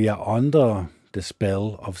with we are under the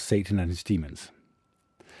spell of Satan and his demons.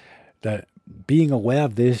 That being aware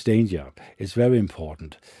of this danger is very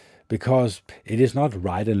important, because it is not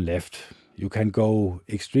right and left. You can go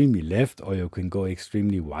extremely left or you can go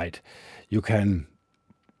extremely right. You can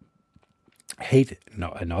hate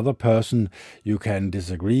another person, you can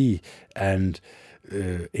disagree, and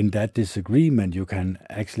in that disagreement you can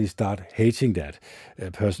actually start hating that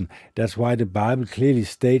person. That's why the Bible clearly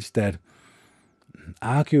states that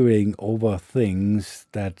arguing over things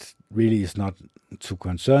that really is not to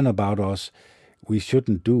concern about us, we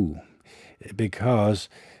shouldn't do, because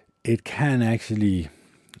it can actually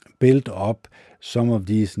build up some of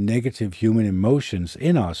these negative human emotions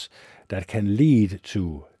in us that can lead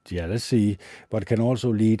to jealousy, but can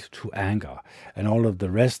also lead to anger and all of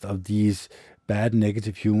the rest of these bad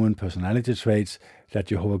negative human personality traits that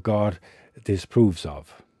Jehovah God disapproves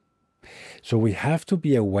of. So we have to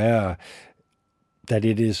be aware that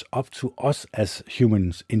it is up to us as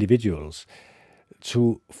humans, individuals,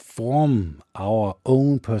 to form our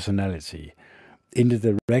own personality in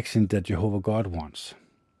the direction that Jehovah God wants.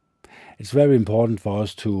 It's very important for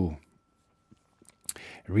us to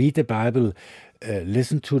read the Bible,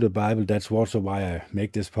 listen to the Bible. That's also why I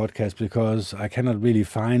make this podcast, because I cannot really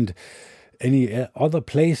find any other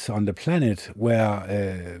place on the planet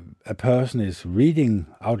where a person is reading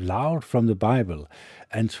out loud from the Bible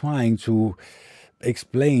and trying to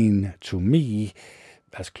explain to me,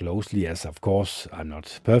 as closely as, of course, I'm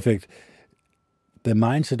not perfect, the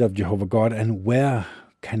mindset of Jehovah God, and where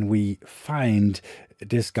can we find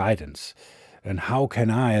this guidance, and how can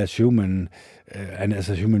I, as human and as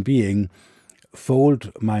a human being,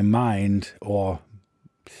 fold my mind or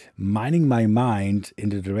mining my mind in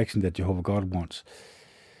the direction that Jehovah God wants.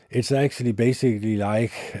 It's actually basically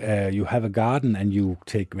like you have a garden and you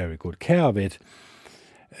take very good care of it,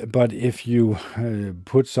 but if you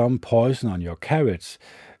put some poison on your carrots,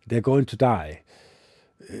 they're going to die.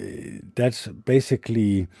 That's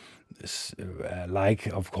basically like,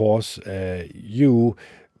 of course, you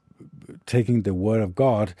taking the word of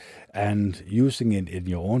God and using it in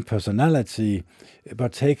your own personality,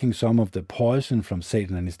 but taking some of the poison from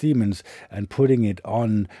Satan and his demons and putting it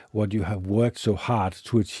on what you have worked so hard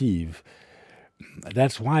to achieve.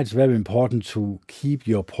 That's why it's very important to keep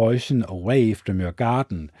your poison away from your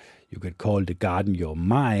garden. You could call the garden your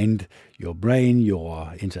mind, your brain,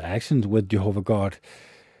 your interactions with Jehovah God.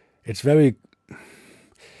 It's very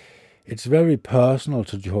personal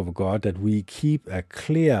to Jehovah God that we keep a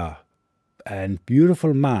clear and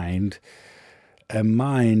beautiful mind, a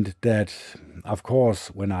mind that, of course,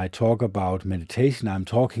 when I talk about meditation, I'm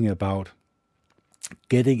talking about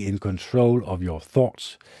getting in control of your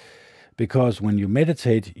thoughts. Because when you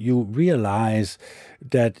meditate, you realize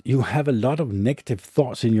that you have a lot of negative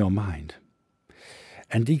thoughts in your mind.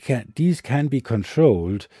 And these can be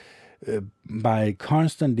controlled by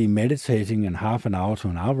constantly meditating in half an hour to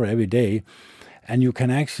an hour every day. And you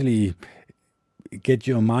can actually get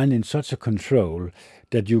your mind in such a control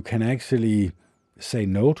that you can actually say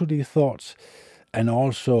no to these thoughts. And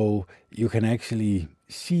also you can actually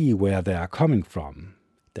see where they are coming from.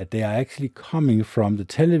 That they are actually coming from the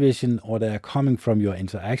television, or they are coming from your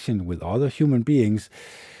interaction with other human beings.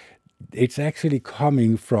 It's actually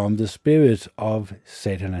coming from the spirit of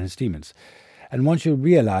Satan and his demons. And once you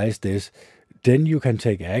realize this, then you can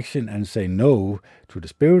take action and say no to the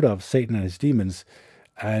spirit of Satan and his demons,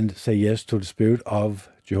 and say yes to the spirit of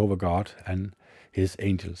Jehovah God and his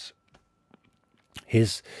angels.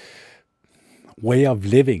 His way of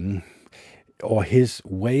living, or his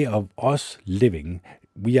way of us living.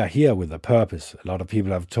 We are here with a purpose. A lot of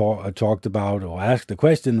people have talked about or asked the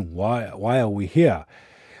question, why are we here?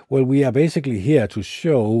 Well, we are basically here to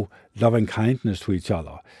show loving kindness to each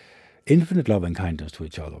other, infinite loving kindness to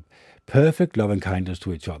each other, perfect loving kindness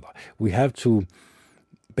to each other. We have to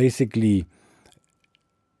basically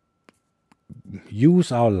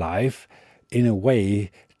use our life in a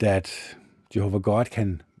way that Jehovah God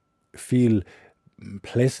can feel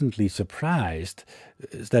pleasantly surprised,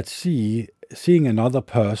 that seeing another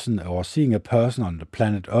person, or seeing a person on the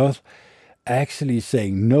planet Earth actually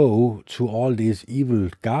saying no to all this evil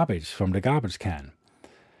garbage from the garbage can.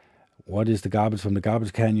 What is the garbage from the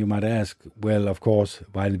garbage can, you might ask? Well, of course,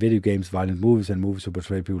 violent video games, violent movies, and movies who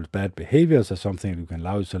portray people's bad behaviors are something you can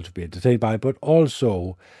allow yourself to be entertained by, but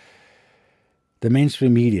also the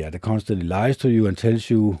mainstream media that constantly lies to you and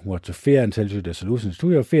tells you what to fear and tells you the solutions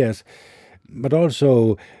to your fears, but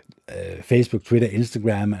also Facebook, Twitter,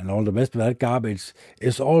 Instagram, and all the rest of that garbage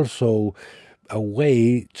is also a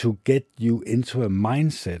way to get you into a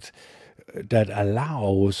mindset that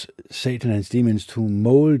allows Satan and his demons to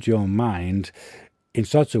mold your mind in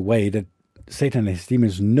such a way that Satan and his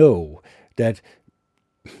demons know that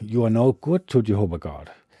you are no good to Jehovah God.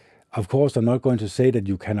 Of course, I'm not going to say that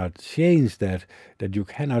you cannot change that you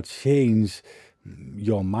cannot change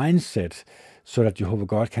your mindset so that Jehovah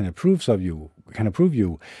God can approve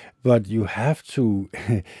you, but you have to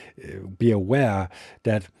be aware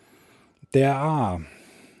that there are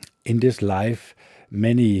in this life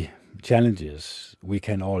many challenges we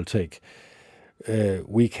can all take.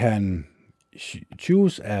 We can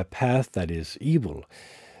choose a path that is evil,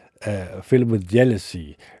 filled with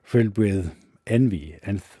jealousy, filled with envy,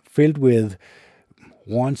 and filled with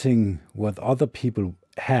wanting what other people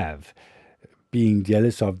have, being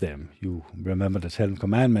jealous of them. You remember the 10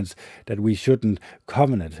 commandments that we shouldn't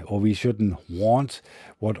covenant or we shouldn't want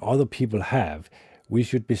what other people have. We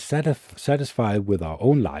should be satisfied with our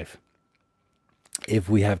own life. If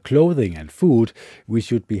we have clothing and food, we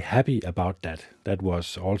should be happy about that. That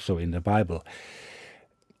was also in the Bible.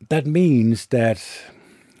 That means that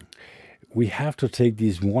we have to take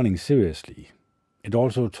these warnings seriously. It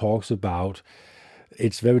also talks about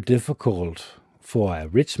it's very difficult for a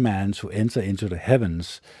rich man to enter into the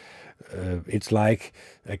heavens. It's like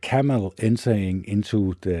a camel entering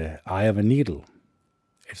into the eye of a needle.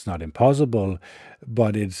 It's not impossible,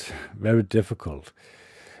 but it's very difficult.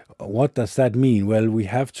 What does that mean? Well, we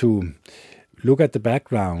have to look at the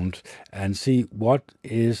background and see what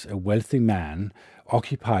is a wealthy man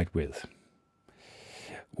occupied with.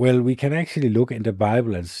 Well, we can actually look in the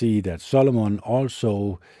Bible and see that Solomon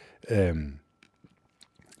also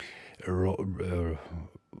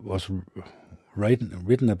was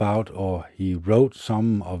written about, or he wrote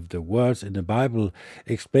some of the words in the Bible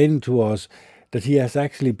explaining to us that he has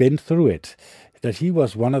actually been through it, that he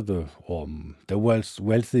was one of the world's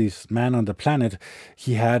wealthiest man on the planet.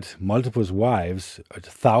 He had multiple wives,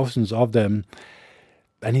 thousands of them,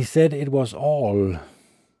 and he said it was all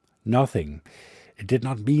nothing. It did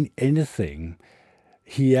not mean anything.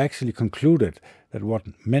 He actually concluded that what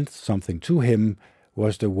meant something to him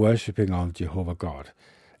was the worshipping of Jehovah God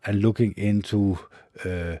and looking into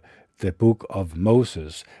the book of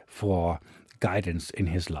Moses for guidance in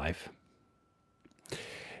his life.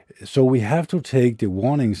 So we have to take the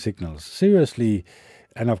warning signals seriously,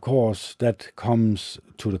 and of course that comes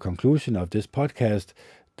to the conclusion of this podcast,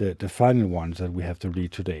 the final ones that we have to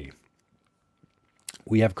read today.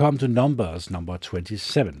 We have come to Numbers number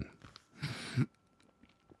 27.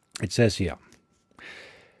 It says here,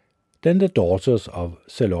 Then the daughters of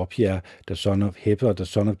Zelophehad, the son of Heber, the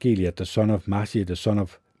son of Gilead, the son of Mashi, the son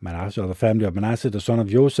of Manasseh, of the family of Manasseh, the son of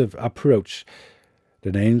Joseph, approached.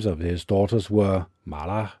 The names of his daughters were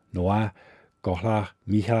Mahlah, Noah, Gohlah,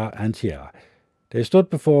 Micha, and Tiara. They stood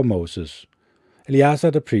before Moses. Eleazar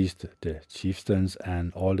the priest, the chieftains,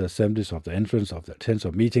 and all the assemblies of the entrance of the tents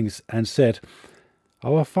of meetings, and said,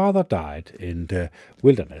 Our father died in the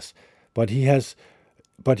wilderness, but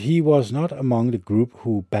he was not among the group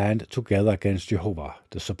who band together against Jehovah,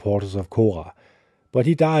 the supporters of Korah. But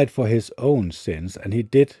he died for his own sins, and he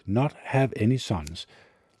did not have any sons.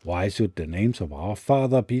 Why should the names of our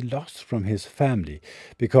father be lost from his family,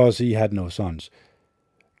 because he had no sons?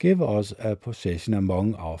 Give us a possession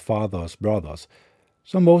among our father's brothers.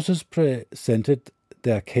 So Moses presented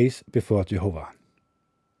their case before Jehovah.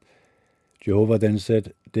 Jehovah then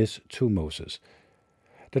said this to Moses,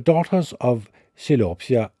 The daughters of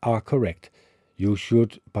Zelophehad are correct. You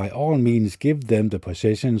should by all means give them the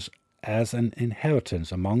possessions as an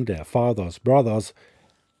inheritance among their father's brothers,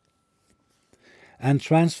 and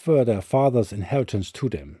transfer their father's inheritance to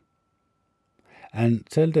them. And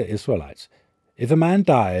tell the Israelites, if a man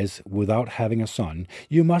dies without having a son,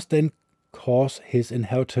 you must then cause his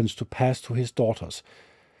inheritance to pass to his daughters.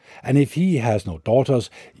 And if he has no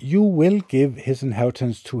daughters, you will give his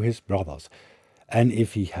inheritance to his brothers. And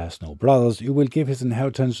if he has no brothers, you will give his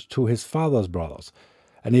inheritance to his father's brothers.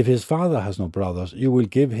 And if his father has no brothers, you will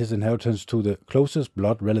give his inheritance to the closest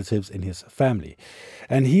blood relatives in his family,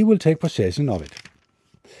 and he will take possession of it.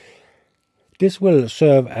 This will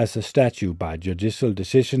serve as a statute by judicial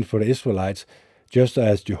decision for the Israelites, just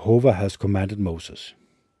as Jehovah has commanded Moses.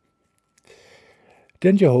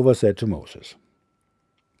 Then Jehovah said to Moses,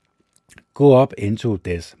 Go up into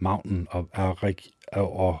this mountain of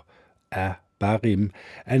Abarim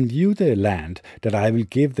and view the land that I will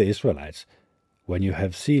give the Israelites. When you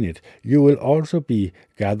have seen it, you will also be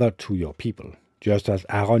gathered to your people, just as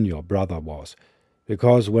Aaron your brother was.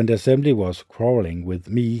 Because when the assembly was quarreling with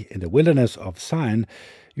me in the wilderness of Sin,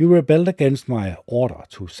 you rebelled against my order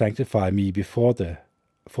to sanctify me before the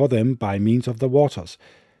for them by means of the waters.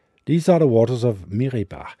 These are the waters of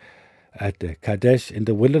Meribah, at the Kadesh in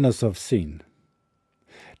the wilderness of Sin.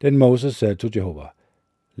 Then Moses said to Jehovah,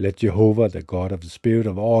 Let Jehovah, the God of the spirit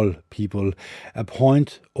of all people,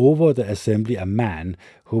 appoint over the assembly a man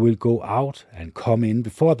who will go out and come in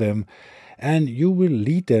before them, and you will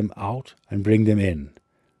lead them out and bring them in,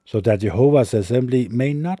 so that Jehovah's assembly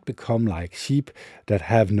may not become like sheep that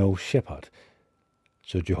have no shepherd.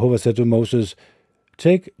 So Jehovah said to Moses,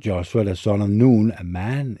 Take Joshua the son of Nun, a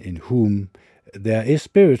man in whom there is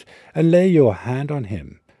spirit, and lay your hand on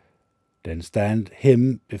him. Then stand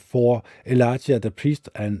him before Elijah the priest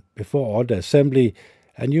and before all the assembly,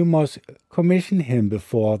 and you must commission him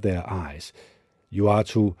before their eyes. You are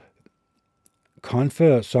to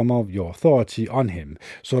confer some of your authority on him,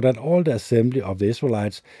 so that all the assembly of the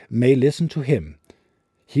Israelites may listen to him.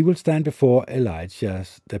 He will stand before Elijah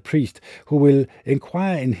the priest, who will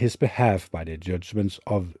inquire in his behalf by the judgments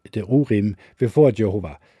of the Urim before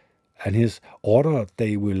Jehovah, and his order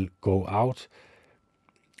they will go out.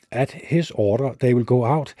 At his order they will go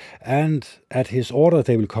out, and at his order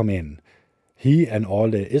they will come in, he and all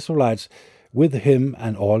the Israelites with him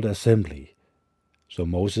and all the assembly. So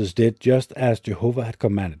Moses did just as Jehovah had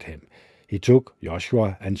commanded him. He took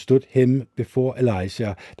Joshua and stood him before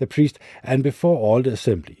Elijah the priest and before all the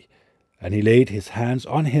assembly. And he laid his hands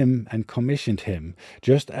on him and commissioned him,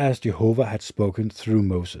 just as Jehovah had spoken through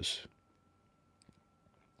Moses.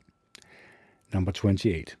 Number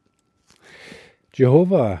 28.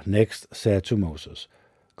 Jehovah next said to Moses,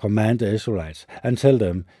 Command the Israelites and tell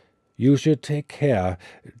them, You should take care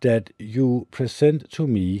that you present to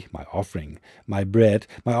me my offering, my bread,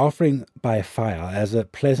 my offering by fire as a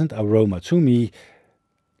pleasant aroma to me,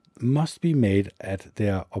 must be made at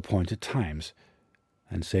their appointed times.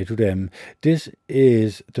 And say to them, This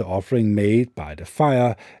is the offering made by the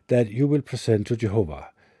fire that you will present to Jehovah.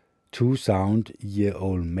 2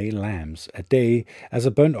 sound-year-old male lambs a day as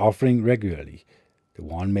a burnt offering regularly. The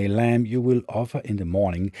one male lamb you will offer in the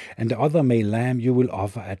morning, and the other male lamb you will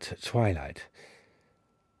offer at twilight.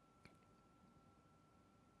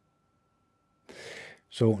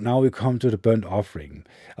 So now we come to the burnt offering.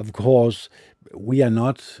 Of course, we are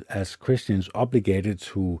not, as Christians, obligated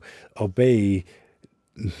to obey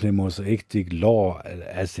the Mosaic law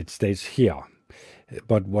as it states here.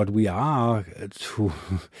 But what we are to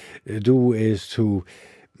do is to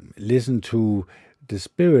listen to the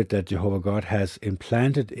spirit that Jehovah God has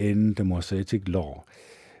implanted in the Mosaic law,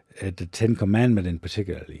 the 10 Commandments in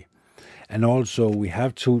particularly. And also we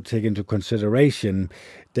have to take into consideration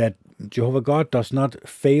that Jehovah God does not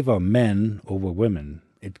favor men over women.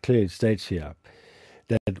 It clearly states here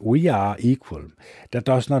that we are equal. That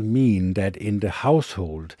does not mean that in the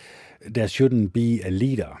household there shouldn't be a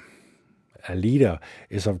leader. A leader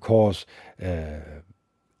is, of course,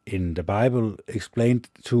 in the Bible explained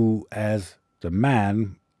to as the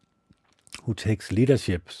man who takes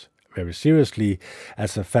leadership very seriously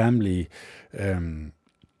as a family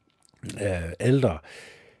elder.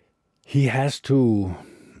 He has to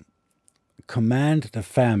command the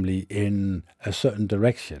family in a certain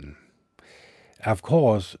direction. Of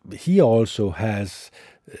course, he also has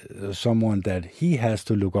someone that he has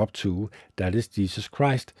to look up to, that is Jesus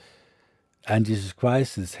Christ. And Jesus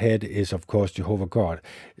Christ's head is, of course, Jehovah God.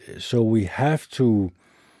 So we have to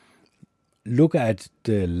look at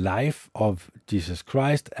the life of Jesus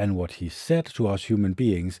Christ and what he said to us human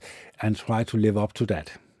beings and try to live up to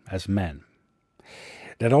that as men.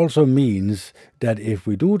 That also means that if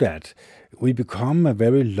we do that, we become a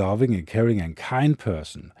very loving and caring and kind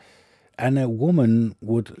person. And a woman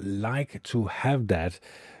would like to have that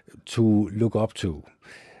to look up to.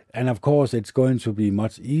 And of course, it's going to be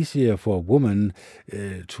much easier for a woman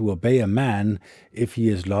to obey a man if he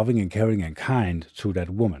is loving and caring and kind to that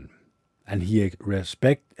woman. And he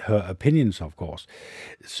respects her opinions, of course.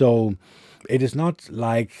 So it is not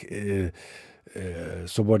like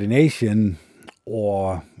subordination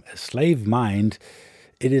or a slave mind.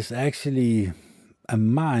 It is actually a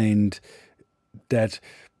mind that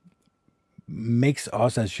makes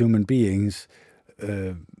us as human beings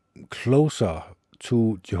closer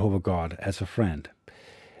to Jehovah God as a friend.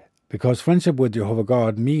 Because friendship with Jehovah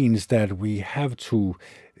God means that we have to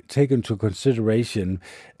take into consideration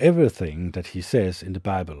everything that he says in the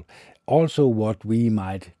Bible, also what we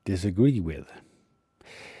might disagree with.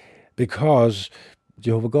 Because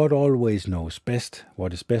Jehovah God always knows best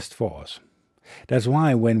what is best for us. That's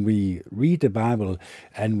why when we read the Bible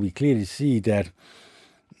and we clearly see that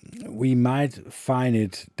we might find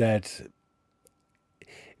it that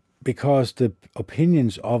because the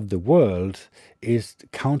opinions of the world is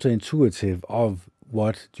counterintuitive of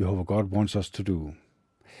what Jehovah God wants us to do.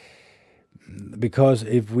 Because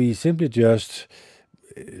if we simply just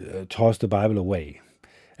toss the Bible away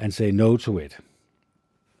and say no to it,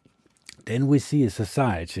 then we see a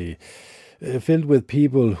society filled with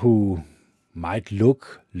people who might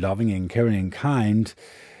look loving and caring and kind,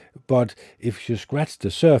 but if you scratch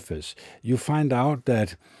the surface, you find out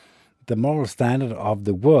that the moral standard of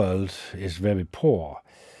the world is very poor,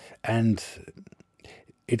 and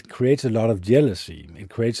it creates a lot of jealousy. It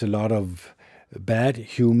creates a lot of bad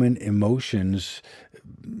human emotions,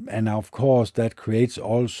 and of course that creates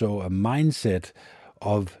also a mindset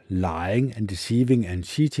of lying and deceiving and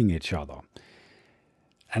cheating each other.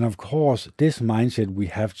 And of course, this mindset we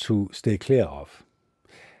have to stay clear of.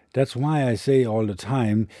 That's why I say all the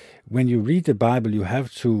time, when you read the Bible, you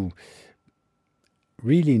have to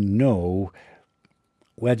really know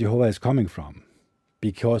where Jehovah is coming from,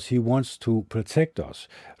 because he wants to protect us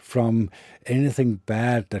from anything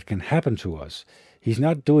bad that can happen to us. He's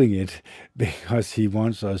not doing it because he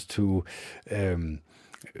wants us to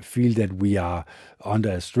feel that we are under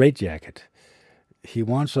a straitjacket. He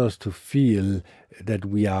wants us to feel that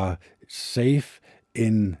we are safe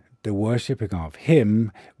in the worshipping of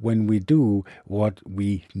him when we do what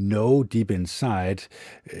we know deep inside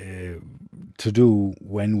to do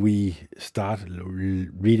when we start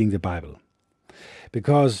reading the Bible.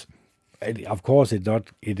 Because, of course,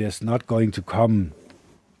 it is not going to come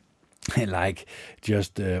like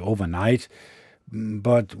just overnight.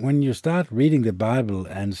 But when you start reading the Bible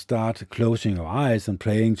and start closing your eyes and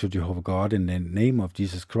praying to Jehovah God in the name of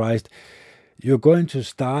Jesus Christ, you're going to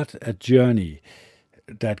start a journey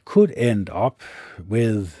that could end up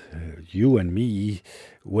with you and me.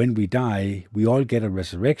 When we die, we all get a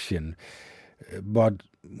resurrection. But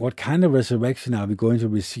what kind of resurrection are we going to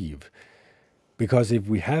receive? Because if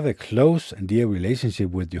we have a close and dear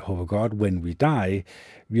relationship with Jehovah God when we die,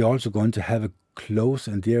 we're also going to have a close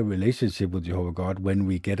and dear relationship with Jehovah God when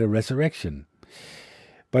we get a resurrection.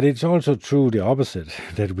 But it's also true the opposite,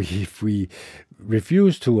 that if we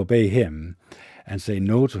refuse to obey him and say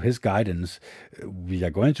no to his guidance, we are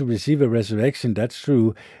going to receive a resurrection, that's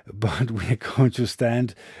true, but we are going to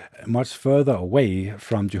stand much further away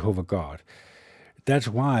from Jehovah God. That's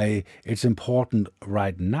why it's important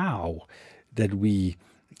right now that we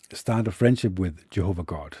start a friendship with Jehovah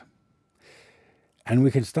God. And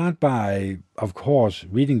we can start by, of course,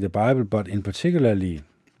 reading the Bible, but in particularly,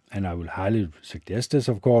 and I will highly suggest this,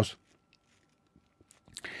 of course,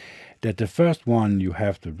 that the first one you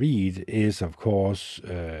have to read is, of course,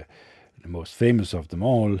 the most famous of them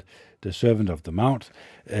all, the Servant of the Mount,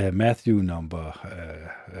 Matthew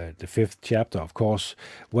the 5th chapter, of course,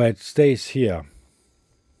 where it states here,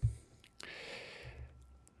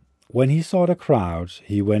 "When he saw the crowds,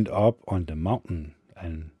 he went up on the mountain,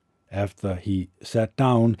 and after he sat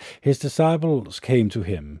down, his disciples came to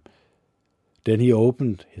him. Then he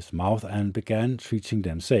opened his mouth and began teaching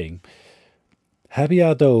them, saying, 'Happy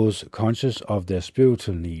are those conscious of their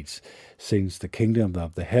spiritual needs, since the kingdom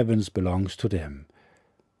of the heavens belongs to them.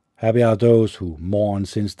 Happy are those who mourn,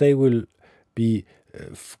 since they will be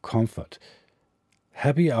comforted.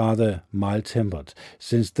 Happy are the mild-tempered,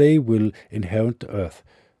 since they will inherit the earth.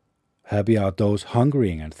 Happy are those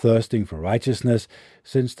hungering and thirsting for righteousness,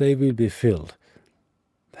 since they will be filled.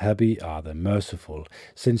 Happy are the merciful,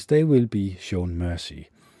 since they will be shown mercy.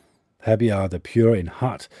 Happy are the pure in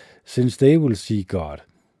heart, since they will see God.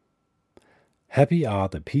 Happy are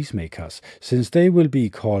the peacemakers, since they will be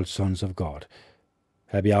called sons of God.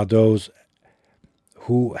 Happy are those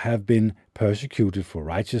who have been persecuted for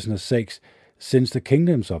righteousness' sake, since the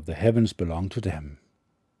kingdoms of the heavens belong to them.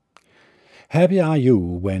 Happy are you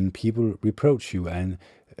when people reproach you and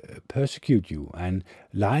persecute you, and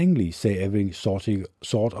lyingly say every sort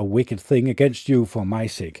of wicked thing against you for my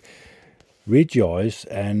sake. Rejoice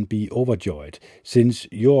and be overjoyed, since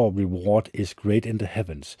your reward is great in the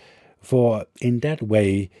heavens. For in that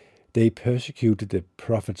way they persecuted the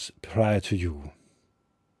prophets prior to you.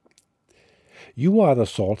 You are the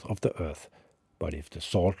salt of the earth, but if the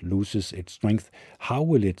salt loses its strength, how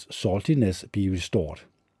will its saltiness be restored?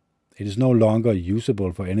 It is no longer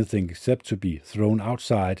usable for anything except to be thrown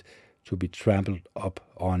outside, to be trampled up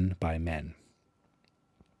on by men.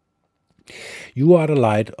 You are the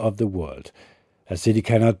light of the world. A city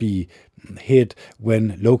cannot be hid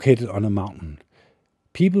when located on a mountain.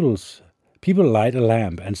 People light a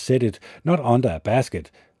lamp and set it not under a basket,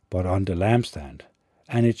 but on the lampstand,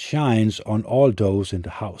 and it shines on all those in the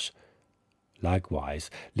house.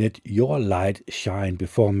 Likewise, let your light shine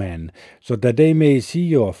before men, so that they may see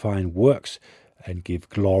your fine works, and give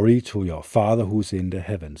glory to your Father who is in the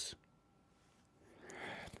heavens.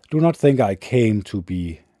 Do not think I came to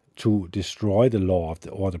be to destroy the law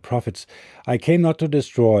or the prophets. I came not to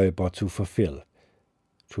destroy, but to fulfill.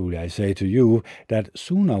 Truly I say to you, that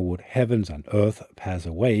sooner would heavens and earth pass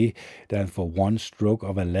away, than for one stroke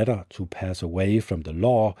of a letter to pass away from the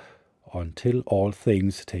law, until all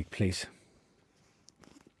things take place.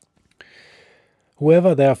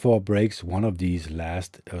 Whoever therefore breaks one of these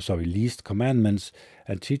least commandments,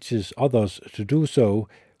 and teaches others to do so,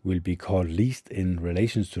 will be called least in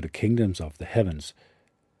relations to the kingdoms of the heavens.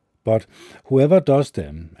 But whoever does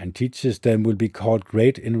them and teaches them will be called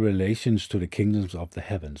great in relations to the kingdoms of the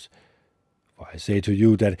heavens. For I say to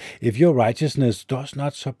you that if your righteousness does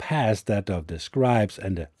not surpass that of the scribes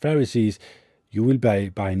and the Pharisees, you will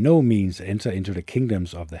by no means enter into the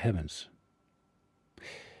kingdoms of the heavens.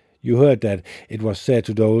 You heard that it was said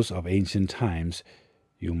to those of ancient times,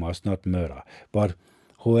 "You must not murder," but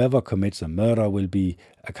whoever commits a murder will be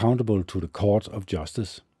accountable to the court of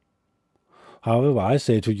justice. However, I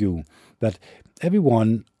say to you that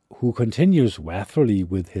everyone who continues wrathfully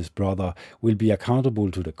with his brother will be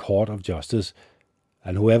accountable to the court of justice,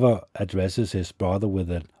 and whoever addresses his brother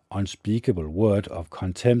with an unspeakable word of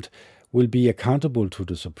contempt will be accountable to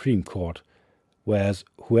the Supreme Court, whereas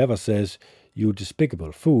whoever says, "You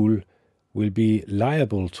despicable fool," will be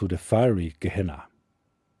liable to the fiery Gehenna.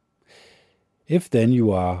 If then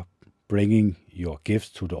you are bringing your gifts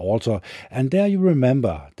to the altar, and there you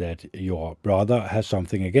remember that your brother has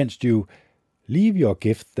something against you, leave your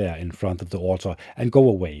gift there in front of the altar and go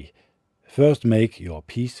away. First make your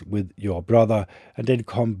peace with your brother, and then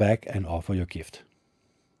come back and offer your gift.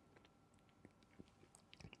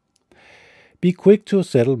 Be quick to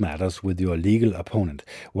settle matters with your legal opponent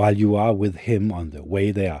while you are with him on the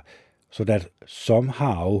way there, so that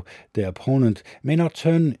somehow the opponent may not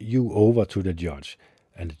turn you over to the judge,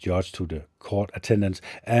 and the judge to the court attendants,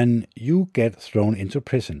 and you get thrown into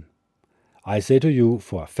prison. I say to you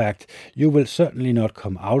for a fact, you will certainly not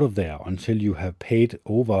come out of there until you have paid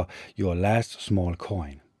over your last small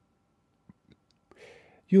coin.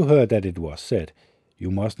 You heard that it was said,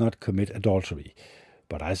 "You must not commit adultery."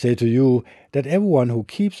 But I say to you that everyone who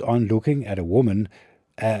keeps on looking at a woman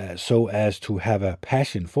so as to have a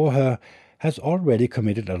passion for her has already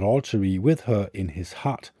committed adultery with her in his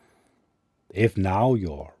heart. If now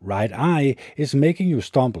your right eye is making you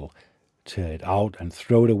stumble, tear it out and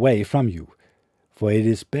throw it away from you, for it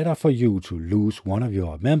is better for you to lose one of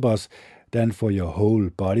your members than for your whole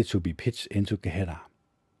body to be pitched into Gehenna.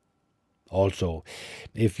 Also,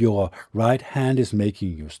 if your right hand is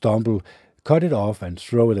making you stumble, cut it off and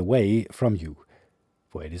throw it away from you,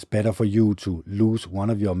 for it is better for you to lose one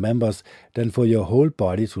of your members than for your whole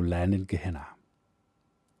body to land in Gehenna.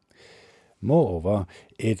 Moreover,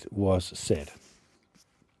 it was said,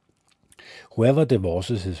 "Whoever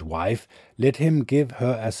divorces his wife, let him give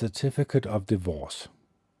her a certificate of divorce."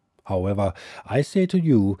 However, I say to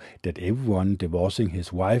you that everyone divorcing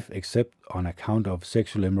his wife except on account of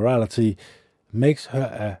sexual immorality makes her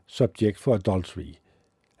a subject for adultery,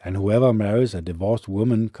 and whoever marries a divorced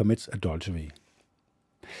woman commits adultery.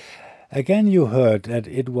 Again you heard that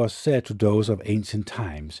it was said to those of ancient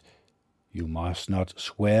times, "You must not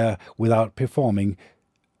swear without performing,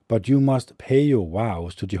 but you must pay your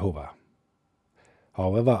vows to Jehovah."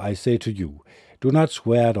 However, I say to you, do not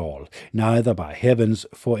swear at all, neither by heavens,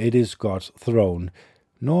 for it is God's throne,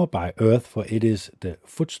 nor by earth, for it is the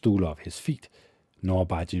footstool of his feet, nor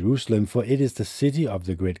by Jerusalem, for it is the city of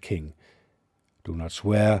the great King. Do not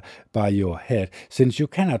swear by your head, since you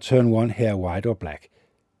cannot turn one hair white or black.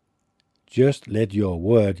 Just let your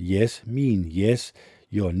word yes mean yes,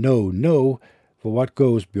 your no, no, for what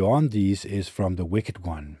goes beyond these is from the wicked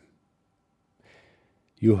one.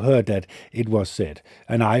 You heard that it was said,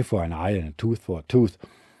 "An eye for an eye and a tooth for a tooth."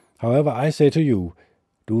 However, I say to you,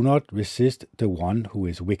 do not resist the one who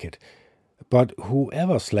is wicked, but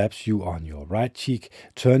whoever slaps you on your right cheek,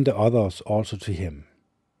 turn the others also to him.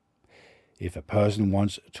 If a person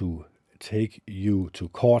wants to take you to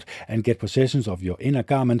court and get possession of your inner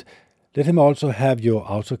garment, let him also have your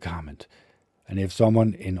outer garment. And if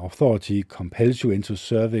someone in authority compels you into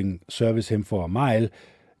service him for a mile,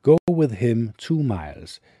 go with him 2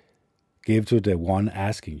 miles. Give to the one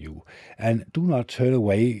asking you, and do not turn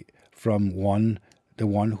away from the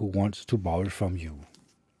one who wants to borrow from you.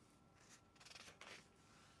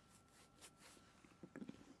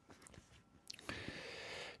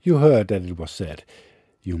 You heard that it was said,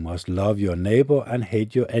 "You must love your neighbor and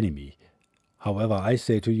hate your enemy." However, I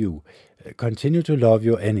say to you, continue to love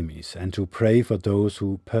your enemies and to pray for those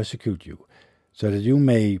who persecute you, so that you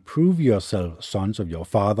may prove yourselves sons of your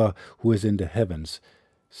Father who is in the heavens,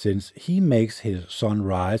 since he makes his sun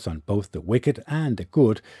rise on both the wicked and the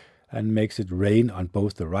good, and makes it rain on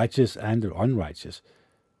both the righteous and the unrighteous.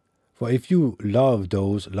 For if you love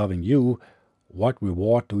those loving you, what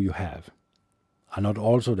reward do you have? Are not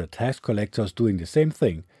also the tax collectors doing the same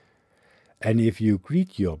thing? And if you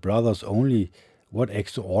greet your brothers only, what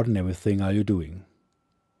extraordinary thing are you doing?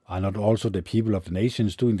 Are not also the people of the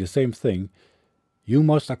nations doing the same thing? You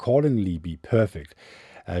must accordingly be perfect,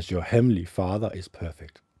 as your heavenly Father is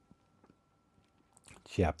perfect.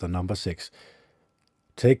 Chapter number 6.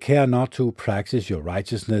 Take care not to practice your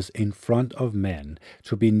righteousness in front of men,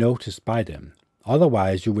 to be noticed by them.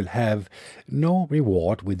 Otherwise you will have no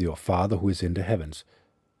reward with your Father who is in the heavens.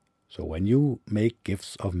 So when you make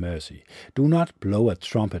gifts of mercy, do not blow a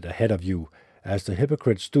trumpet ahead of you, as the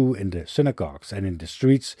hypocrites do in the synagogues and in the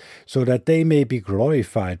streets, so that they may be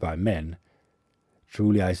glorified by men.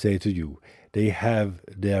 Truly I say to you, they have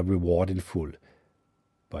their reward in full.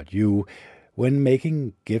 But you, when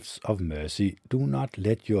making gifts of mercy, do not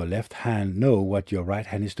let your left hand know what your right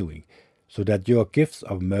hand is doing, so that your gifts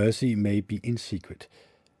of mercy may be in secret.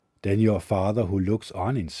 Then your Father who looks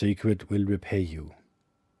on in secret will repay you.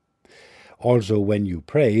 Also when you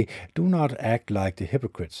pray, do not act like the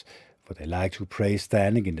hypocrites, for they like to pray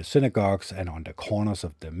standing in the synagogues and on the corners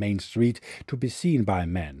of the main street to be seen by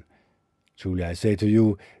men. Truly I say to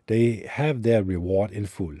you, they have their reward in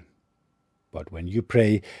full. But when you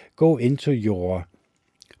pray, go into your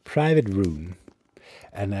private room,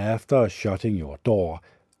 and after shutting your door,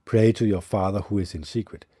 pray to your Father who is in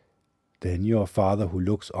secret. Then your Father who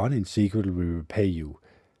looks on in secret will repay you.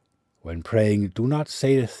 When praying, do not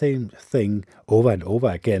say the same thing over and over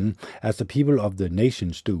again as the people of the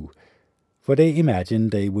nations do, for they imagine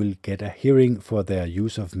they will get a hearing for their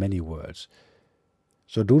use of many words.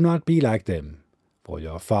 So do not be like them, for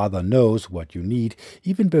your Father knows what you need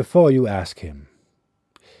even before you ask him.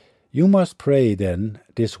 You must pray then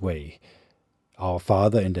this way: Our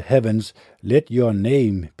Father in the heavens, let your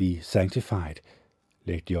name be sanctified.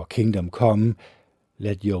 Let your kingdom come.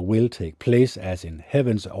 Let your will take place as in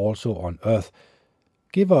heavens also on earth.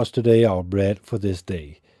 Give us today our bread for this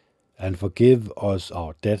day, and forgive us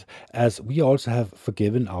our debt as we also have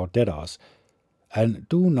forgiven our debtors. And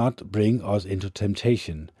do not bring us into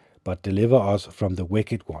temptation, but deliver us from the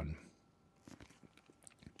wicked one.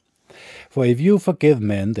 For if you forgive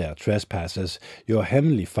men their trespasses, your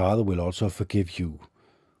heavenly Father will also forgive you.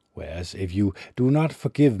 Whereas if you do not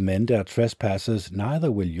forgive men their trespasses,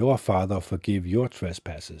 neither will your Father forgive your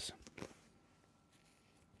trespasses.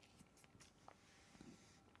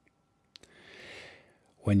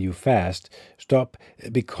 When you fast, stop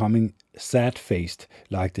becoming sad-faced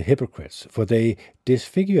like the hypocrites, for they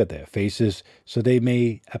disfigure their faces so they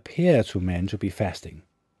may appear to men to be fasting.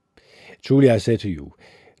 Truly I say to you,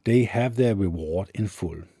 they have their reward in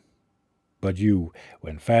full. But you,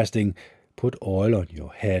 when fasting, put oil on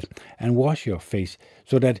your head and wash your face,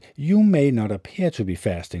 so that you may not appear to be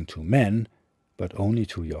fasting to men, but only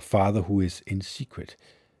to your Father who is in secret.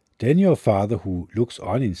 Then your Father who looks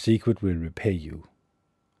on in secret will repay you.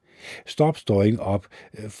 Stop storing up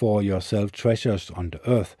for yourself treasures on the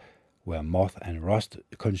earth, where moth and rust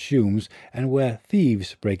consumes, and where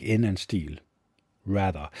thieves break in and steal.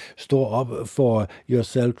 Rather, store up for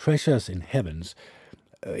yourself treasures in heaven,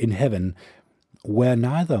 where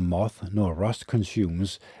neither moth nor rust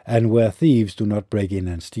consumes, and where thieves do not break in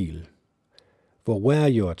and steal. For where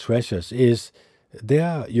your treasures is,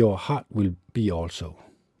 there your heart will be also.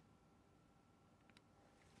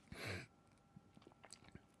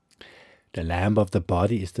 The lamp of the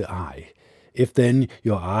body is the eye. If then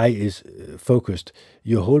your eye is focused,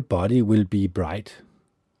 your whole body will be bright.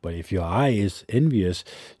 But if your eye is envious,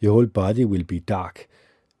 your whole body will be dark.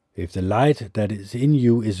 If the light that is in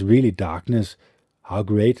you is really darkness, how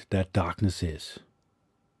great that darkness is.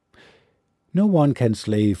 No one can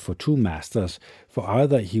slave for two masters, for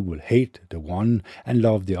either he will hate the one and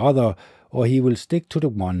love the other, or he will stick to the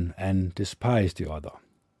one and despise the other.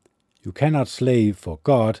 You cannot slave for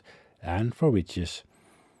God and for riches.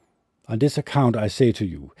 On this account I say to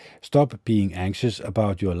you, stop being anxious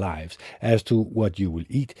about your lives as to what you will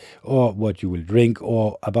eat or what you will drink,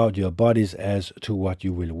 or about your bodies as to what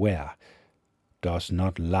you will wear. Does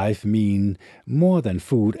not life mean more than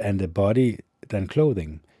food, and the body than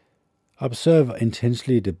clothing? Observe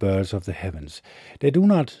intensely the birds of the heavens. They do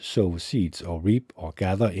not sow seeds or reap or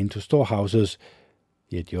gather into storehouses,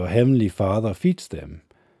 yet your heavenly Father feeds them.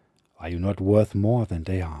 Are you not worth more than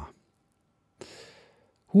they are?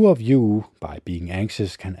 Who of you, by being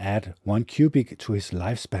anxious, can add 1 cubit to his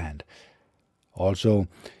lifespan? Also,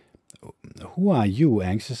 who are you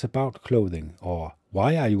anxious about clothing? Or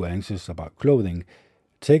why are you anxious about clothing?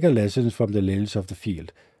 Take a lesson from the lilies of the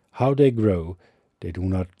field, how they grow. They do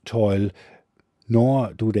not toil,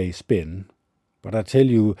 nor do they spin. But I tell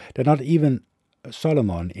you that not even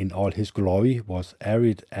Solomon in all his glory was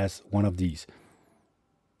arrayed as one of these.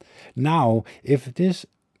 Now, if this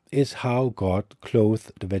is how God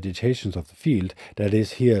clothed the vegetation of the field, that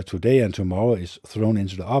is here today and tomorrow is thrown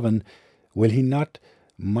into the oven, will he not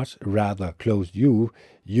much rather clothe you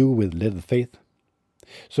with little faith?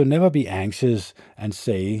 So never be anxious and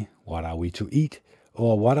say, what are we to eat,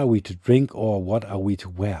 or what are we to drink, or what are we to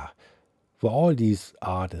wear? For all these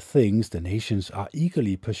are the things the nations are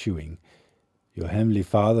eagerly pursuing. Your heavenly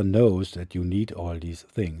Father knows that you need all these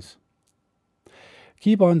things.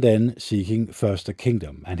 Keep on then seeking first the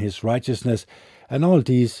kingdom and his righteousness, and all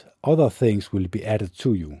these other things will be added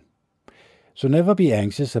to you. So never be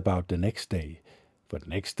anxious about the next day, for the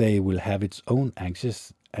next day will have its own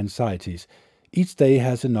anxious anxieties. Each day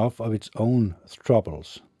has enough of its own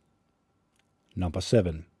troubles. Number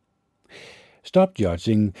 7. Stop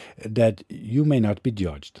judging, that you may not be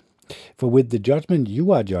judged. For with the judgment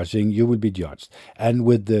you are judging, you will be judged, and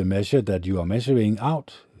with the measure that you are measuring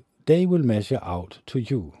out, they will measure out to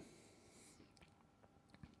you.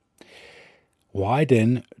 Why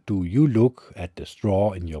then do you look at the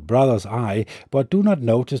straw in your brother's eye, but do not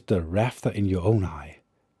notice the rafter in your own eye?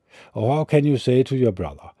 Or how can you say to your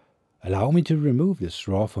brother, allow me to remove the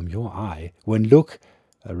straw from your eye, when look,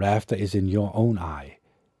 a rafter is in your own eye?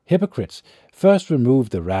 Hypocrites, first remove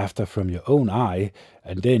the rafter from your own eye,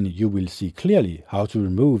 and then you will see clearly how to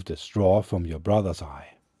remove the straw from your brother's eye.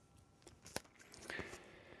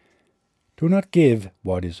 Do not give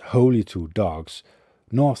what is holy to dogs,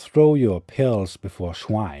 nor throw your pearls before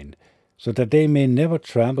swine, so that they may never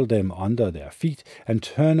trample them under their feet and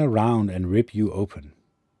turn around and rip you open.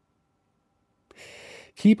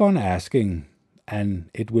 Keep on asking, and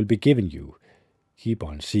it will be given you. Keep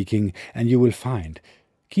on seeking, and you will find.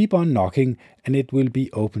 Keep on knocking, and it will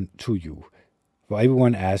be opened to you. For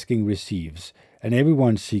everyone asking receives, and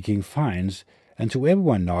everyone seeking finds, and to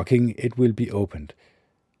everyone knocking it will be opened.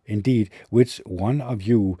 Indeed, which one of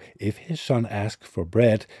you, if his son asks for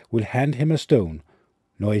bread, will hand him a stone?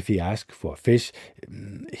 Nor if he asks for fish,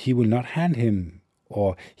 he will not hand him,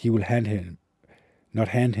 or he will not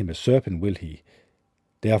hand him a serpent, will he?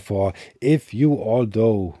 Therefore, if you,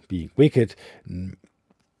 although being wicked,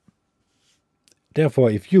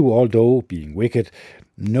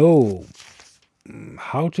 know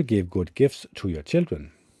how to give good gifts to your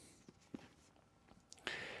children,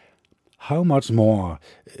 how much more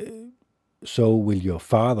so will your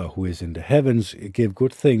Father who is in the heavens give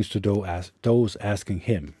good things to those asking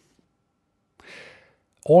him?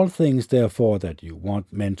 All things, therefore, that you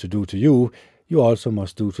want men to do to you, you also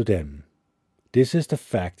must do to them. This, in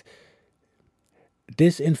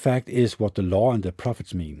fact, is what the law and the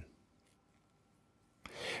prophets mean.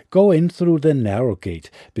 Go in through the narrow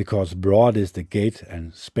gate, because broad is the gate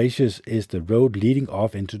and spacious is the road leading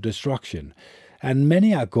off into destruction, and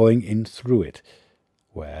many are going in through it.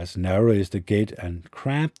 Whereas narrow is the gate and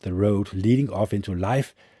cramped the road leading off into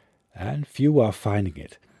life, and few are finding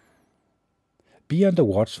it. Be on the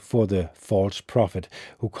watch for the false prophet,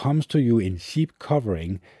 who comes to you in sheep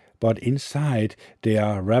covering, but inside they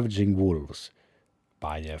are ravaging wolves.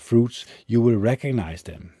 By their fruits you will recognize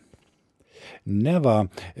them. Never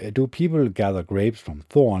do people gather grapes from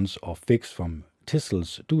thorns or figs from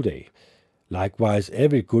thistles, do they? Likewise,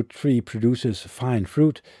 every good tree produces fine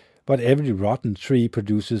fruit, but every rotten tree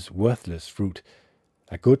produces worthless fruit.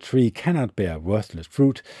 A good tree cannot bear worthless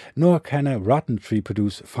fruit, nor can a rotten tree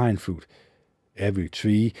produce fine fruit. Every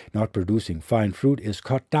tree not producing fine fruit is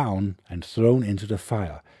cut down and thrown into the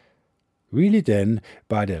fire. Really then,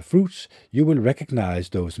 by their fruits you will recognize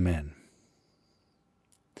those men.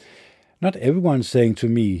 Not everyone saying to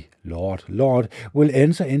me, Lord, Lord, will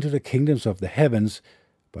enter into the kingdoms of the heavens,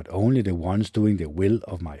 but only the ones doing the will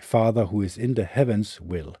of my Father who is in the heavens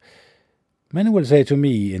will. Many will say to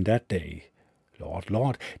me in that day, Lord,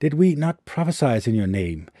 Lord, did we not prophesy in your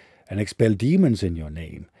name, and expel demons in your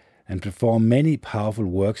name, and perform many powerful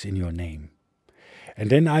works in your name?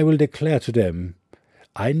 And then I will declare to them,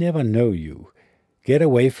 I never know you. Get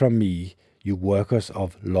away from me, you workers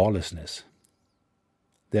of lawlessness.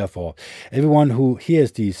 Therefore, everyone who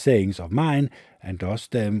hears these sayings of mine and does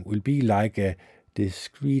them will be like a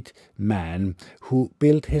discreet man who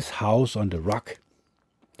built his house on the rock.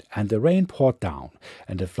 And the rain poured down,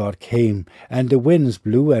 and the flood came, and the winds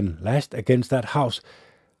blew and lashed against that house.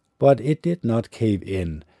 But it did not cave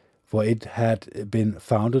in, for it had been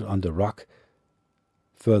founded on the rock.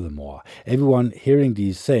 Furthermore, everyone hearing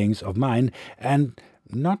these sayings of mine and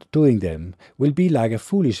not doing them will be like a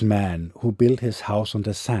foolish man who built his house on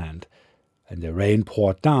the sand. and the rain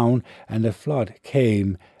poured down, and the flood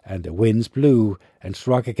came, and the winds blew and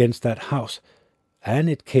struck against that house, and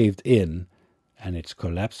it caved in, and its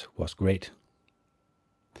collapse was great.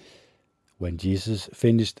 When Jesus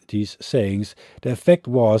finished these sayings, the effect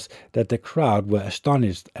was that the crowd were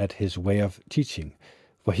astonished at his way of teaching,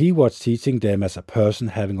 for he was teaching them as a person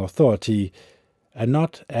having authority, and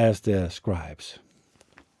not as the scribes.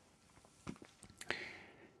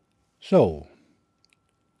 So,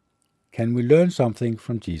 can we learn something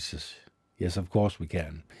from Jesus? Yes, of course we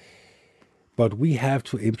can. But we have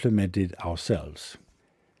to implement it ourselves.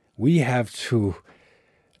 We have to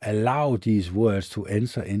allow these words to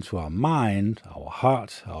enter into our mind, our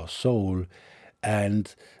heart, our soul,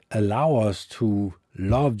 and allow us to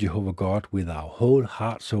love Jehovah God with our whole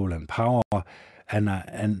heart, soul, and power,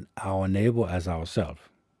 and our neighbor as ourselves.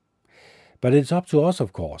 But it's up to us,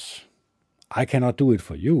 of course. I cannot do it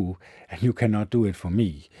for you, and you cannot do it for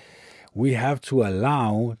me. We have to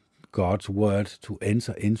allow God's word to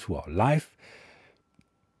enter into our life,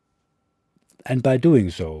 and by doing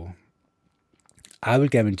so, I will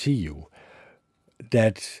guarantee you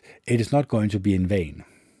that it is not going to be in vain.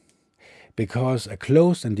 Because a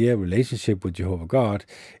close and dear relationship with Jehovah God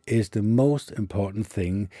is the most important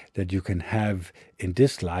thing that you can have in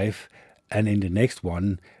this life and in the next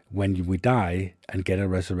one when we die and get a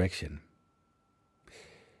resurrection.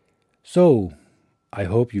 So, I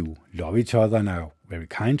hope you love each other and are very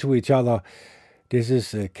kind to each other. This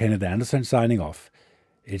is Kenneth Anderson signing off.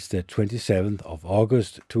 It's the 27th of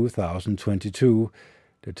August 2022.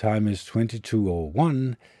 The time is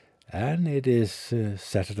 22:01 and it is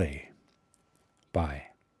Saturday. Bye.